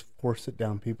they just force it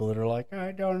down people that are like,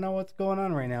 I don't know what's going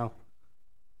on right now.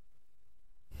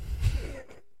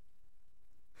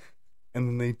 And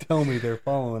then they tell me they're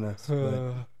following us.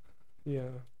 But Yeah.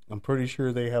 I'm pretty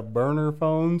sure they have burner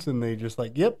phones and they just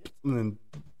like, yep, and then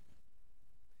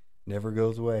never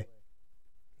goes away.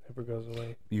 Never goes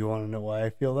away. You want to know why I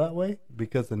feel that way?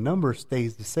 Because the number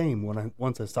stays the same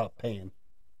once I stop paying.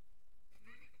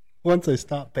 Once I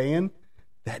stop paying,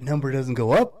 that number doesn't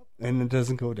go up and it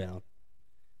doesn't go down.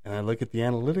 And I look at the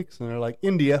analytics and they're like,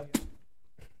 India.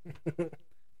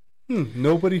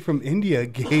 Nobody from India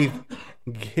gave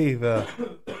a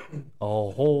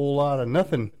whole lot of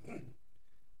nothing.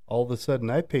 All of a sudden,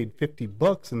 I paid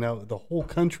 $50, and now the whole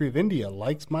country of India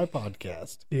likes my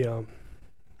podcast. Yeah.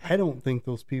 I don't think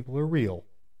those people are real.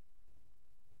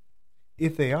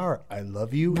 If they are, I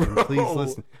love you, and please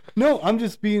listen. No, I'm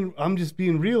just being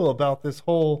real about this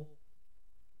whole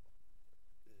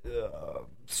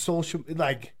social.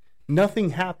 Like nothing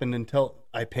happened until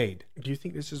I paid. Do you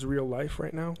think this is real life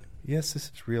right now? Yes,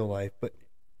 this is real life, but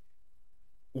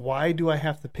why do I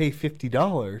have to pay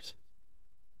 $50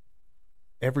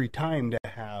 every time to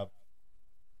have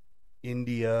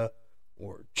India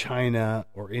or China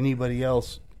or anybody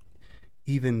else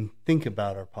even think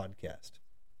about our podcast?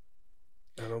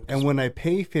 And when I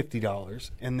pay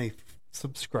 $50 and they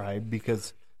subscribe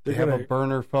because they have a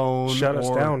burner phone, shut us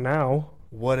down now.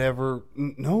 Whatever.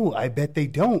 No, I bet they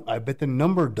don't. I bet the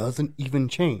number doesn't even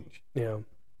change. Yeah.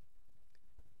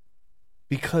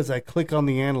 Because I click on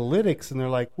the analytics and they're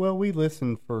like, well, we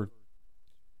listened for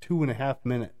 2.5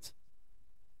 minutes.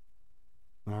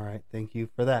 All right, thank you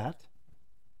for that.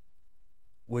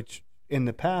 Which in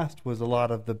the past was a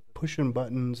lot of the pushing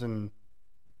buttons and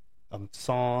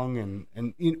song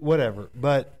and whatever.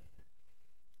 But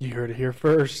you heard it here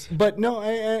first. But no,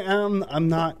 I'm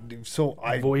not. So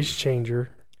Voice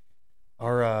changer.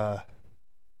 Our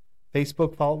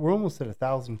Facebook follow. We're almost at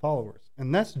 1,000 followers,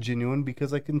 and that's genuine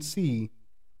because I can see.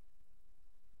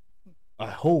 I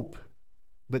hope,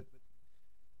 but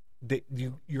that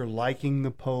you're liking the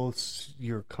posts,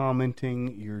 you're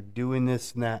commenting, you're doing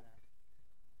this and that,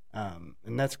 and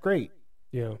that's great.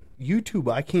 Yeah.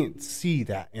 YouTube, I can't see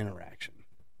that interaction.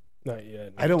 Not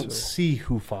yet. I don't see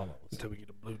who follows until we get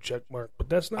a blue check mark. But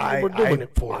that's not what we're doing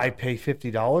it for. I pay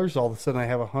 $50. All of a sudden, I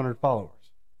have 100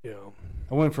 followers. Yeah.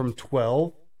 I went from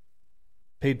 12,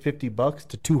 paid $50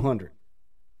 to 200.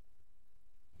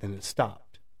 Then it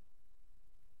stopped.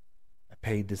 I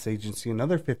paid this agency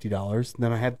another $50.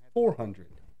 Then I had 400,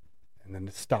 and then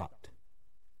it stopped.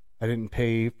 I didn't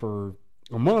pay for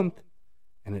a month,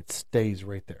 and it stays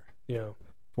right there. Yeah.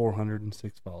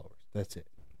 406 followers. That's it.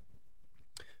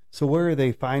 So where are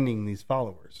they finding these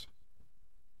followers?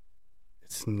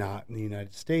 It's not in the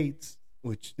United States,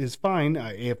 which is fine.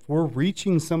 If we're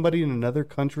reaching somebody in another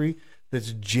country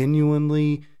that's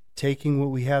genuinely taking what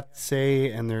we have to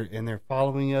say and they're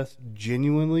following us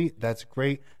genuinely, that's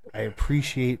great. I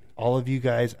appreciate all of you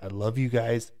guys. I love you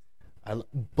guys.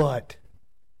 But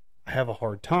I have a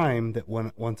hard time that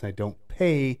once I don't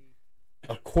pay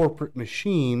a corporate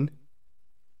machine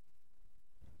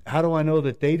how do I know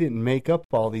that they didn't make up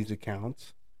all these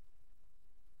accounts?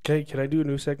 Okay, can I do a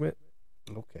new segment?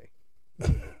 Okay.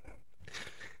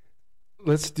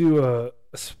 Let's do a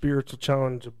spiritual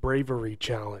challenge, a bravery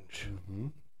challenge. Mm-hmm.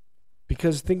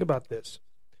 Because think about this.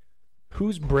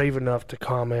 Who's brave enough to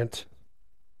comment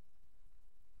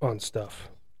on stuff?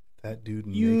 That dude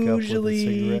in makeup with a Usually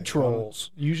cigarette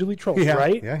trolls. Usually trolls, yeah,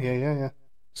 right? Yeah.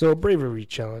 So a bravery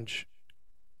challenge.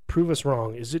 Prove us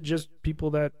wrong. Is it just people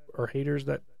that are haters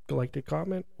that like to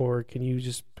comment? Or can you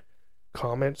just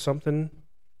comment something?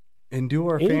 And do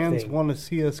our fans Anything. want to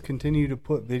see us continue to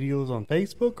put videos on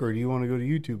Facebook, or do you want to go to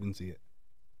YouTube and see it?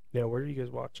 Yeah, where do you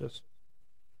guys watch us?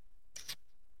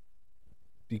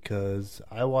 Because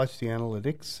I watch the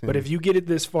analytics. But if you get it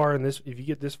this far in this, if you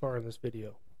get this far in this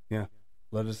video,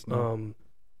 let us know. um,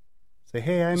 Say,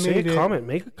 hey, I say made a it. comment.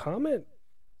 Make a comment.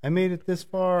 I made it this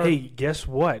far. Hey, guess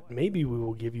what? Maybe we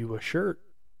will give you a shirt.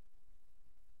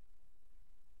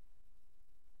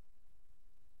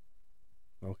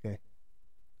 Okay.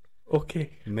 Okay.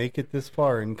 Make it this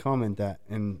far and comment that,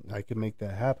 and I can make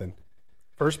that happen.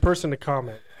 First person to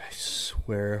comment. I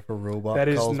swear, if a robot That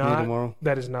is calls me not. tomorrow,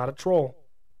 That is not a troll.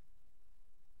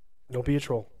 Don't be a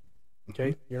troll.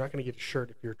 Okay, you're not going to get a shirt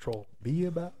if you're a troll. be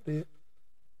about it.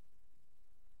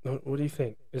 What do you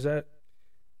think? Is that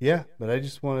Yeah, but I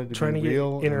just wanted to Trying be to get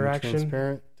real interaction. and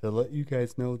transparent to let you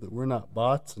guys know that we're not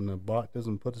bots, and the bot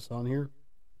doesn't put us on here.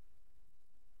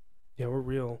 Yeah, we're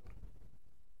real.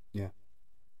 Yeah.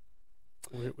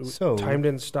 So time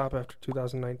didn't stop after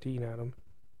 2019, Adam.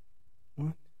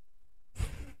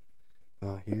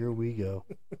 Here we go.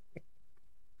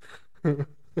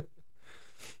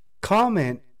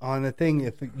 Comment on a thing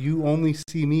if you only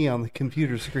see me on the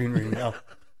computer screen right now,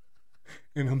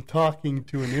 and I'm talking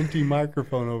to an empty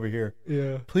microphone over here.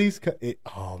 Yeah. Please,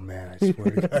 oh man, I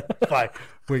swear to God, if I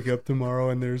wake up tomorrow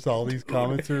and there's all these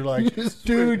comments that are like,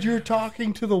 dude, you're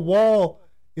talking to the wall,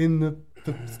 and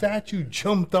the statue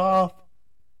jumped off,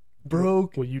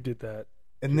 broke, Well, you did that.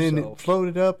 and then it yourself.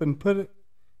 floated up and put it,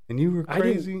 and you were I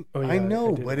didn't- crazy. oh, yeah, I know,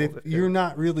 I did but hold if it you're there.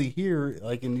 not really here,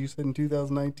 like, and you said in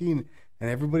 2019, and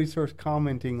everybody starts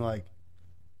commenting like,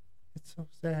 it's so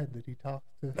sad that he talks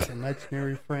to his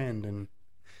imaginary friend,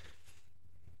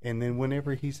 and then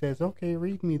whenever he says, okay,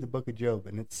 read me the book of Job,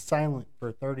 and it's silent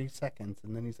for 30 seconds,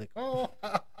 and then he's like, oh,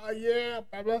 yeah,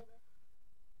 blah, blah.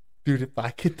 Dude, if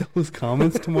I get those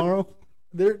comments tomorrow,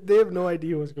 They have no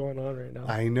idea what's going on right now.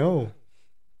 I know.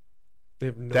 They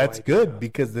have no That's idea. good,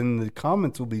 because then the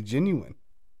comments will be genuine.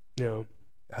 No.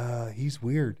 He's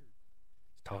weird.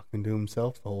 He's talking to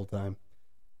himself the whole time.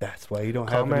 That's why you don't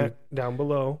have any... Comment down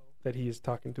below that he is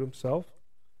talking to himself,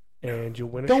 and you'll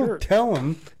win a Don't shirt. tell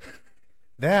him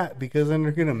that, because then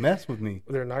they're going to mess with me.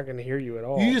 They're not going to hear you at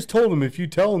all. You just told him if you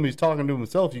tell him he's talking to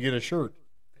himself, you get a shirt.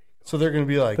 So they're going to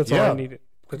be like, That's yeah, all I needed.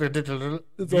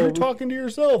 you're talking to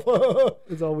yourself.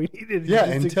 That's all we needed. Yeah,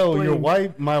 Just until your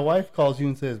explain. my wife calls you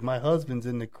and says, my husband's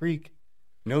in the creek,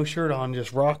 no shirt on,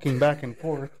 just rocking back and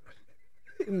forth.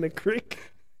 in the creek.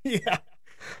 Yeah.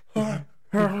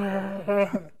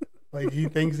 Like he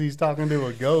thinks he's talking to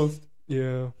a ghost.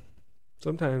 Yeah.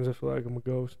 Sometimes I feel like I'm a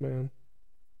ghost, man.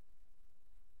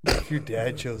 If your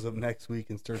dad shows up next week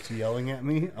and starts yelling at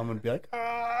me, I'm going to be like,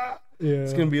 ah. Yeah.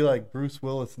 It's going to be like Bruce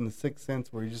Willis in The Sixth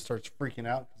Sense, where he just starts freaking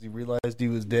out because he realized he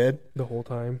was dead. The whole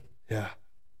time. Yeah.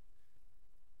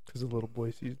 Because the little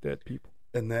boy sees dead people.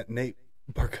 And that Nate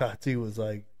Bargatze was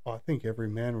like, oh, I think every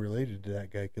man related to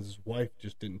that guy because his wife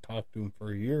just didn't talk to him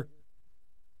for a year.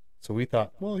 So we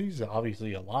thought, well, he's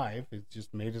obviously alive. It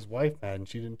just made his wife mad, and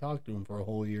she didn't talk to him for a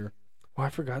whole year. Oh,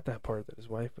 I forgot that part, that his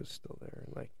wife was still there.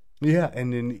 And like, Yeah,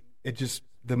 and then it just,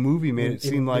 the movie made it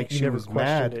seem like you she never was questioned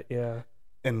mad it. Yeah.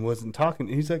 and wasn't talking.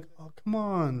 And he's like, oh, come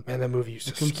on. Man, that movie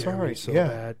used to I'm scare sorry. me so Yeah.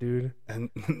 bad, dude.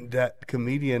 And that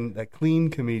comedian, that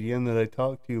clean comedian that I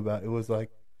talked to you about, it was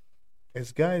like,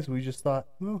 as guys, we just thought,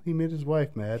 well, he made his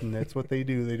wife mad, and that's what they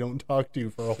do. They don't talk to you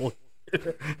for a whole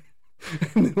year.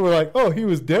 And then we're like, oh, he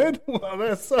was dead? Well,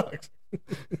 that sucks.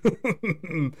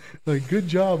 Like, good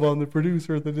job on the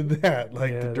producer that did that.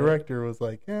 Like, Yeah, the that- director was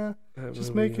like, yeah, That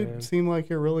just movie, make it man. seem like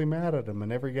you're really mad at him,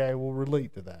 and every guy will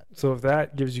relate to that. So if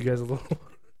that gives you guys a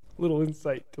little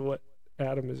insight to what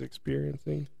Adam is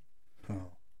experiencing, Oh,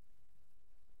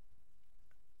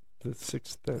 the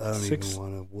sixth I don't even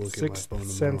want to look at my phone tomorrow.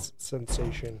 sense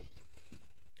sensation.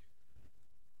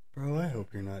 Bro, I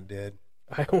hope you're not dead.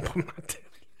 I hope I'm not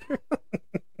dead.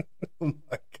 Oh my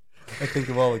God. I think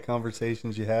of all the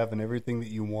conversations you have and everything that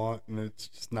you want, and it's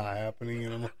just not happening.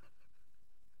 And I'm like,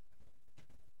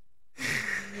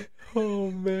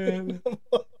 Oh man,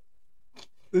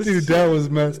 dude, that was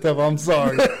messed up. I'm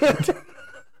sorry.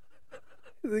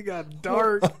 they got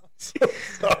dark. So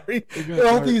sorry. got All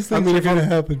dark. these things I mean, are if going to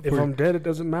I'm- happen If for I'm dead, it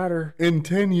doesn't matter. in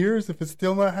 10 years. If it's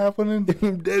still not happening, If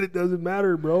I'm dead, it doesn't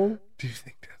matter, bro. do you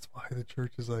think that's why the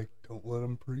church is like, don't let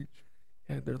him preach?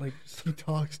 Yeah, they're like, He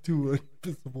talks to an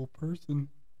invisible person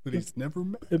that he's never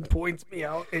met. it points me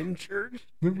out in church.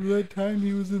 Remember that time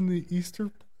he was in the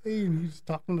Easter play and he was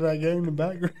talking to that guy in the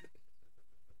background?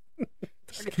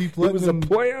 Just keep It letting was a him.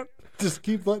 plant. Just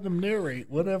keep letting him narrate.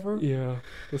 Whatever. Yeah,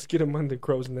 let's get him on the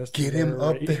crow's nest. Get him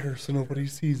up right? there so nobody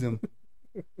sees him.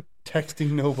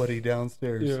 Texting nobody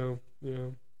downstairs. Yeah, yeah.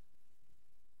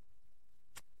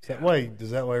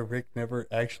 Is that why Rick never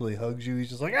actually hugs you? He's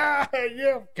just like, yeah,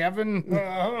 Kevin.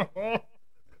 Man.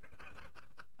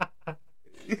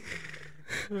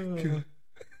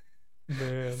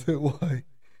 Is that why?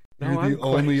 No, You're I'm the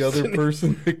only other questioning.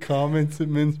 person that comments at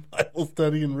men's Bible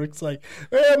study, and Rick's like,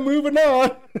 moving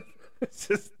on. It's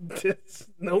just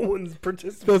no one's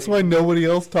participating. That's why nobody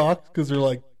else talks, because they're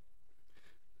like,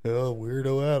 oh,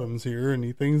 weirdo Adam's here, and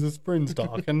he thinks his friend's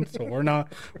talking, so we're not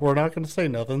going to say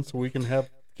nothing, so we can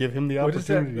give him the What is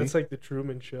that? opportunity. That's like the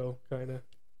Truman Show, kind of,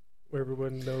 where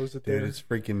everyone knows that Dude, they're. it's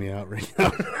freaking me out right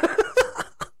now.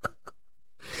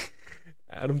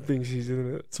 Adam thinks he's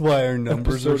in That's why our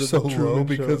numbers are Episode so of the low, Truman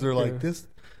because Show, they're like, yeah. this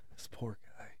poor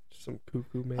guy. some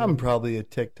cuckoo man. I'm probably a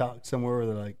TikTok somewhere where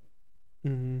they're like,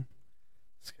 Mm-hmm.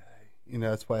 this guy. You know,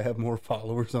 that's why I have more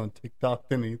followers on TikTok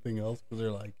than anything else, because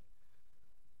they're like,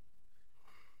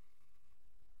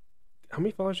 How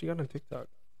many followers you got on TikTok?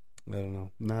 I don't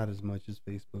know, not as much as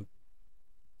Facebook.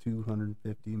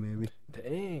 250 maybe.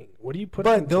 Dang. What do you put?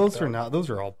 on But those TikTok? are not. Those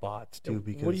are all bots too.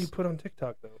 Because What do you put on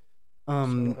TikTok though? I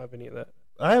don't have any of that.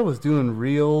 I was doing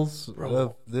reels Bro,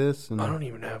 of this and I don't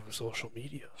even have social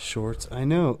media. shorts. I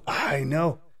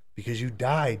know, because you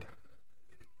died,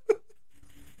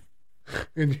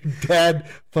 and your dad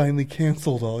finally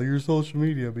canceled all your social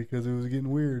media because it was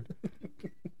getting weird.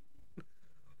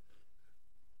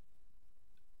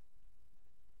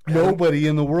 Nobody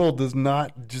in the world does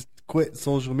not just quit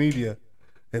social media.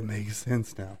 It makes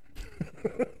sense now.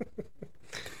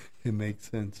 It makes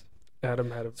sense.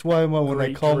 Adam had a That's why when I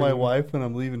Great call my dream. wife when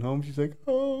I'm leaving home, she's like,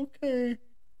 "Oh, okay."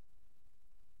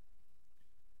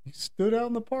 You stood out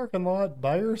in the parking lot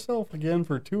by herself again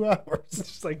for 2 hours.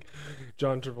 just like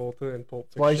John Travolta in Pulp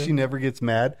That's why Fiction. she never gets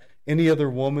mad. Any other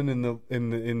woman in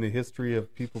the history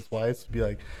of people's wives would be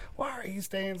like, "Why are you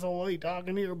staying so late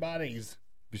talking to your buddies?"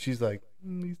 But she's like,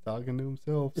 "He's talking to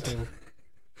himself." So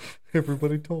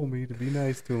everybody told me to be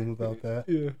nice to him about that.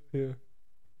 Yeah.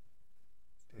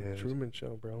 Yeah, Truman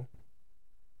Show, bro.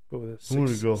 But with a I want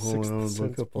to sixth- go home sixth and look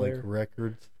sense up player. like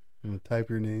records and type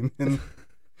your name in.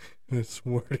 And I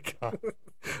swear to God,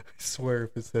 I swear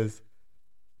if it says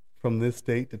from this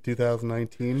date to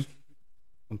 2019,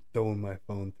 I'm throwing my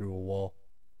phone through a wall.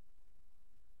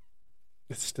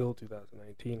 It's still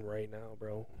 2019 right now,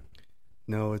 bro.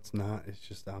 No, it's not. It's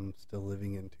just I'm still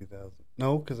living in 2000.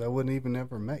 No, because I wouldn't even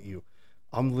ever met you.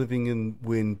 I'm living in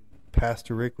when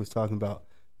Pastor Rick was talking about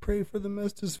pray for the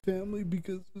Mestis family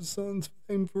because his son's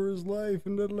fighting for his life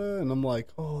and and I'm like,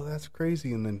 oh, that's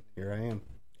crazy. And then here I am.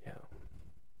 Yeah.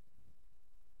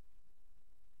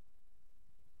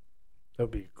 That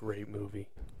would be a great movie.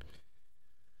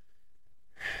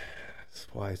 That's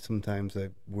why sometimes I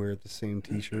wear the same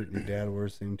T-shirt and your dad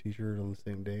wears the same T-shirt on the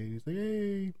same day. He's like,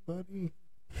 "Hey, buddy,"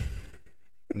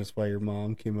 and that's why your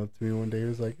mom came up to me one day and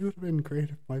was like, "It would have been great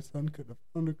if my son could have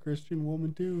found a Christian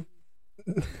woman too."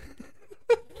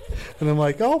 And I'm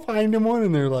like, "I'll find him one,"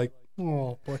 and they're like,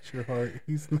 "Oh, bless your heart,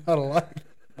 he's not alive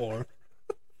anymore."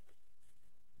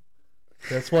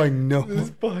 That's why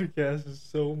This podcast is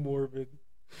so morbid.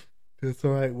 That's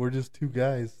all right. We're just two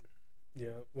guys Yeah.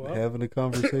 Well, having a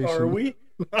conversation. are we?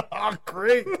 Oh,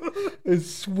 great. I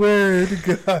swear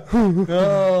to God.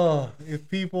 Oh, if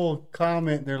people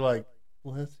comment, they're like,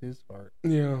 bless his heart.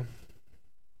 Yeah.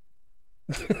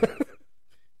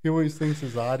 He always thinks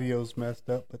his audio's messed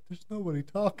up, but there's nobody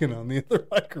talking on the other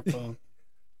microphone.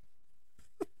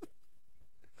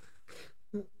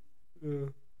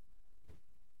 There's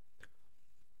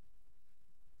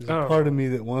a Oh. part of me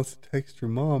that wants to text your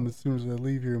mom as soon as I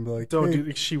leave here and be like, Don't hey,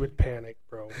 do. She would panic,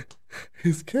 bro.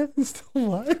 is Kevin still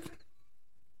alive?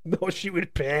 No, she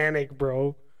would panic,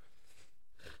 bro.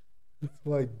 That's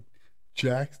why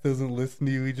Jax doesn't listen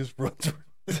to you. He just runs around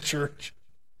the church.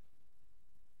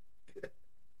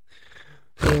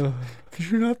 Because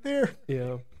you're not there.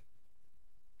 Yeah.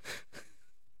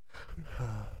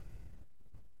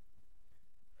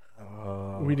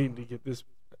 We need to get this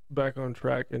back on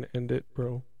track and end it,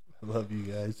 bro. I love you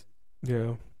guys.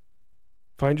 Yeah.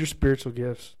 Find your spiritual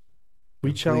gifts.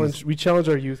 We And challenge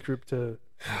our youth group to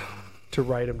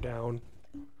write them down.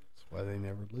 That's why they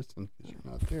never listen, because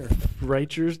you're not there.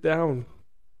 Write yours down.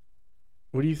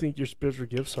 What do you think your spiritual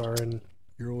gifts are? And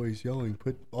You're always yelling,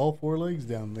 put all 4 legs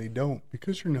down. They don't,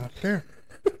 because you're not there.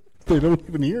 They don't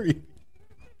even hear you.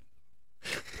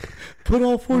 Put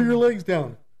all 4 of your legs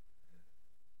down.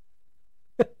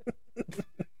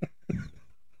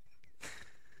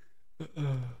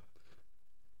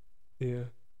 yeah.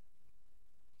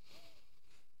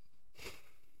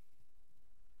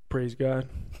 Praise God.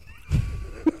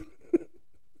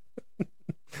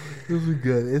 This is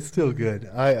good. It's still good.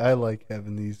 I like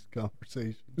having these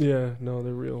conversations. Yeah, no,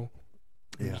 they're real.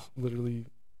 We're Yeah. just literally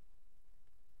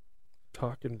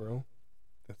talking, bro.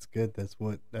 That's good. That's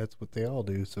what they all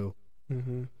do. So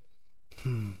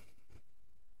Mm-hmm.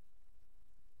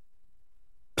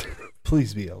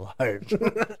 please be alive.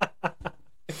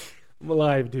 I'm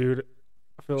alive, dude.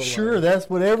 I feel alive. Sure, that's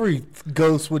what every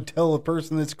ghost would tell a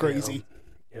person that's crazy.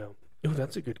 Yeah. Oh,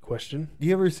 that's a good question.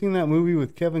 You ever seen that movie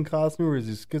with Kevin Costner where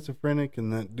he's schizophrenic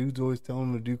and that dude's always telling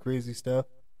him to do crazy stuff?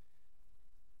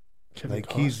 Kevin Like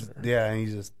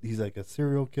Costner. he's like a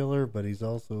serial killer, but he's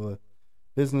also a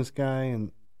business guy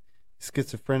and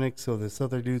schizophrenic. So this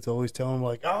other dude's always telling him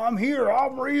like, "Oh, I'm here,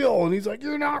 I'm real," and he's like,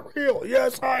 "You're not real."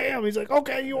 "Yes, I am." He's like,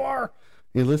 "Okay, you are."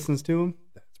 He listens to him.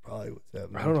 That's probably what's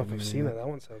happening. I don't know to if I've me seen now. that. That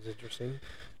one sounds interesting.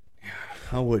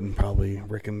 I wouldn't probably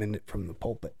recommend it from the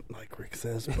pulpit, like Rick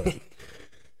says, but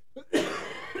I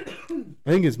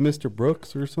think it's Mr.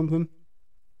 Brooks or something.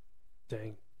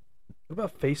 Dang. What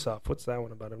about Face Off? What's that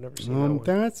one about? I've never seen that one.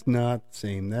 That's not the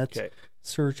same. That's Okay.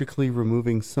 surgically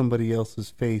removing somebody else's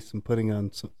face and putting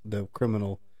on the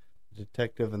criminal, the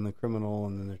detective and the criminal,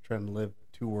 and then they're trying to live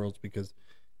 2 worlds because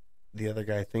the other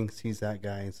guy thinks he's that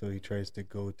guy, and so he tries to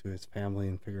go to his family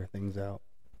and figure things out.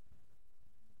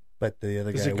 But the other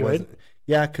Is guy it good? wasn't.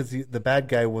 Yeah, because the bad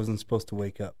guy wasn't supposed to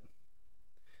wake up.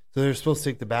 So they're supposed to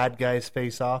take the bad guy's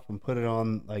face off and put it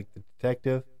on like the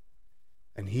detective,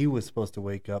 and he was supposed to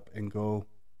wake up and go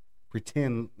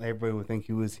pretend everybody would think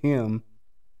he was him,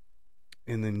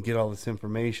 and then get all this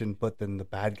information. But then the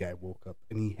bad guy woke up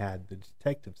and he had the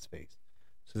detective's face.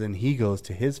 So then he goes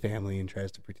to his family and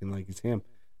tries to pretend like he's him.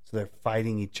 So they're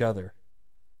fighting each other,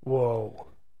 Whoa.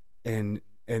 and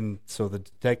so the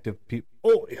detective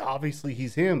obviously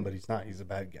he's him, but he's not. He's a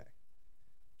bad guy.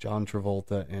 John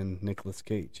Travolta and Nicolas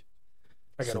Cage.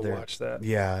 I gotta So they're- watch that.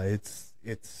 Yeah, it's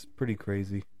pretty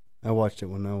crazy. I watched it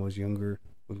when I was younger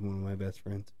with one of my best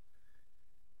friends.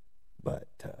 But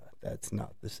that's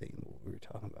not the same what we were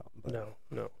talking about. But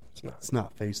No, it's not. it's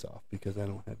not Face Off because I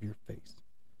don't have your face.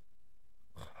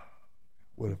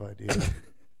 What if I did?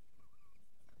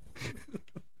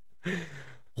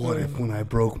 What if when I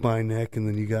broke my neck and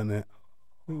then you got in that?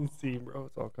 See, bro,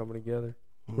 it's all coming together.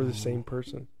 We're the same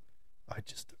person. I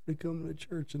just started coming to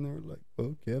church and they were like,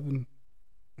 "Oh, Kevin,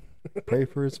 pray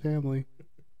for his family."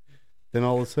 Then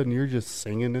all of a sudden you're just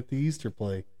singing at the Easter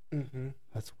play. Mm-hmm.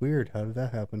 That's weird. How did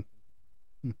that happen?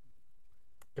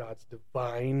 God's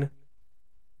divine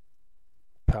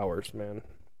powers, man.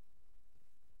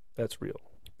 That's real.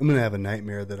 I'm going to have a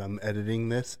nightmare that I'm editing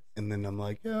this and then I'm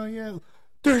like, "Oh, yeah,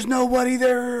 there's nobody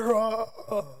there."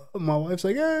 My wife's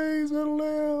like, "Hey, settle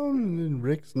down." And then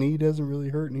Rick's knee doesn't really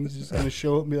hurt and he's just going to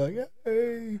show up and be like,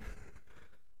 "Hey,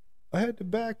 I had to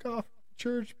back off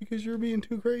church because you're being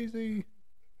too crazy."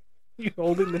 You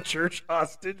holding the church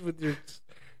hostage with your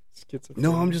schizophrenia?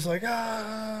 No, I'm just like,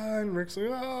 and Rick's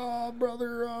like,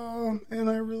 brother, and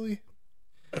I really,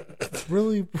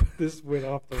 This went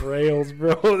off the rails,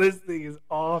 bro. This thing is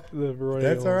off the rails.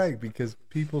 that's all right because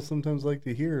people sometimes like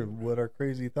to hear what our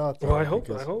crazy thoughts Well, are. I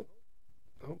hope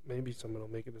maybe someone will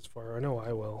make it this far. I know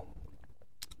I will.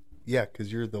 Yeah,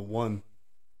 because you're the one.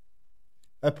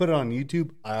 I put it on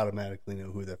YouTube, I automatically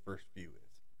know who that first view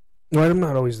is. Well, I'm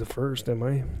not always the first, am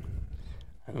I?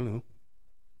 I don't know.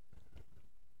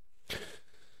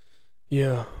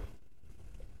 Yeah.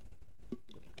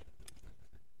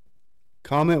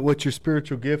 Comment what your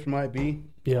spiritual gift might be,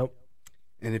 Yep.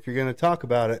 and if you're going to talk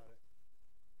about it,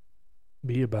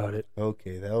 Be about it.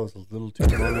 okay, that was a little too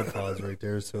long a pause right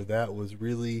there, so that was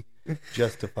really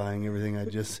justifying everything I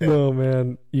just said. No,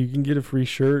 man. You can get a free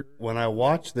shirt. When I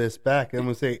watch this back, I'm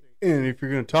going to say, and if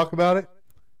you're going to talk about it,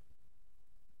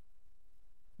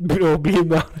 It'll be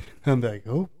about it. I'm like,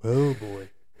 oh boy.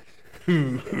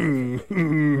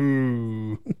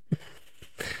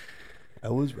 I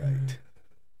was right.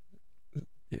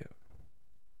 Yeah.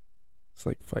 It's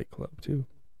like Fight Club, too.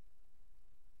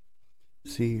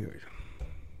 See here.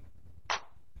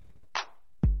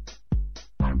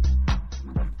 I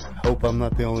hope I'm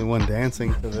not the only one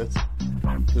dancing to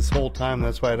this whole time.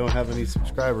 That's why I don't have any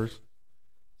subscribers.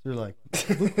 They're like,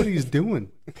 look what he's doing.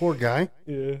 Poor guy.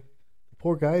 Yeah.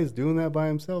 poor guy is doing that by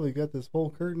himself. He got this whole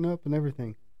curtain up and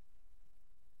everything.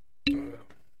 Until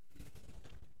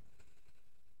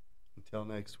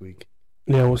next week.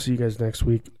 Yeah, we'll see you guys next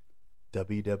week.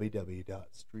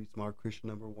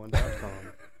 www.streetsmartchristiannumber1.com.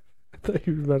 I thought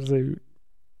you were about to say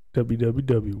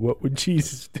www. What would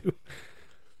Jesus do?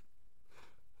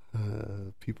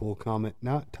 People will comment,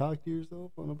 not talk to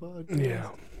yourself on a podcast. Yeah.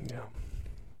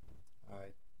 All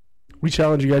right. We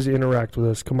challenge you guys to interact with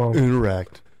us. Come on.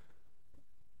 Interact.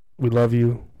 We love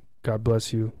you. God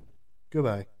bless you.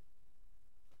 Goodbye.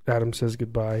 Adam says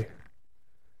goodbye.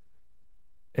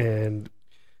 And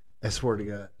I swear to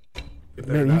God.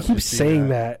 man, you keep saying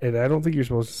that, and I don't think you're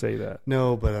supposed to say that.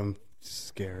 No, but I'm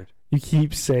scared. You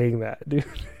keep saying that, dude.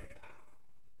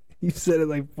 You said it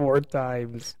like 4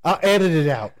 times. I'll edit it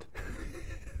out.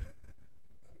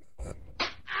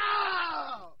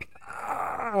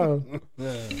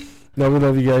 No, we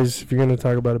love you guys. If you're going to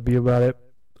talk about it, be about it.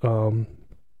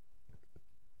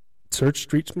 Search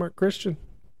Street Smart Christian.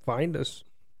 Find us.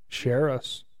 Share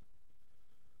us.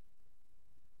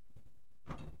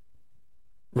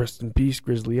 Rest in peace,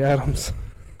 Grizzly Adams.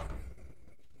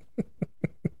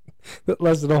 That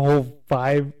lasted a whole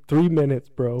 3 minutes,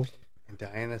 bro. And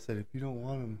Diana said, if you don't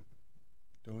want them,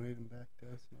 donate them back to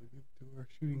us and I'll give it to our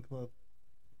shooting club.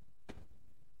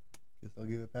 Guess I'll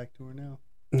give it back to her now.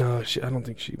 No, I don't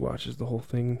think she watches the whole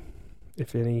thing,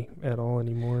 if any, at all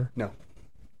anymore. No.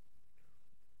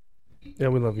 Yeah,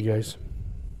 we love you guys.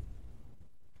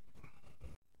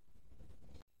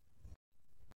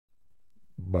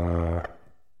 Bye.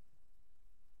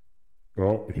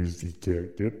 Oh, he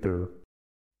can't get there.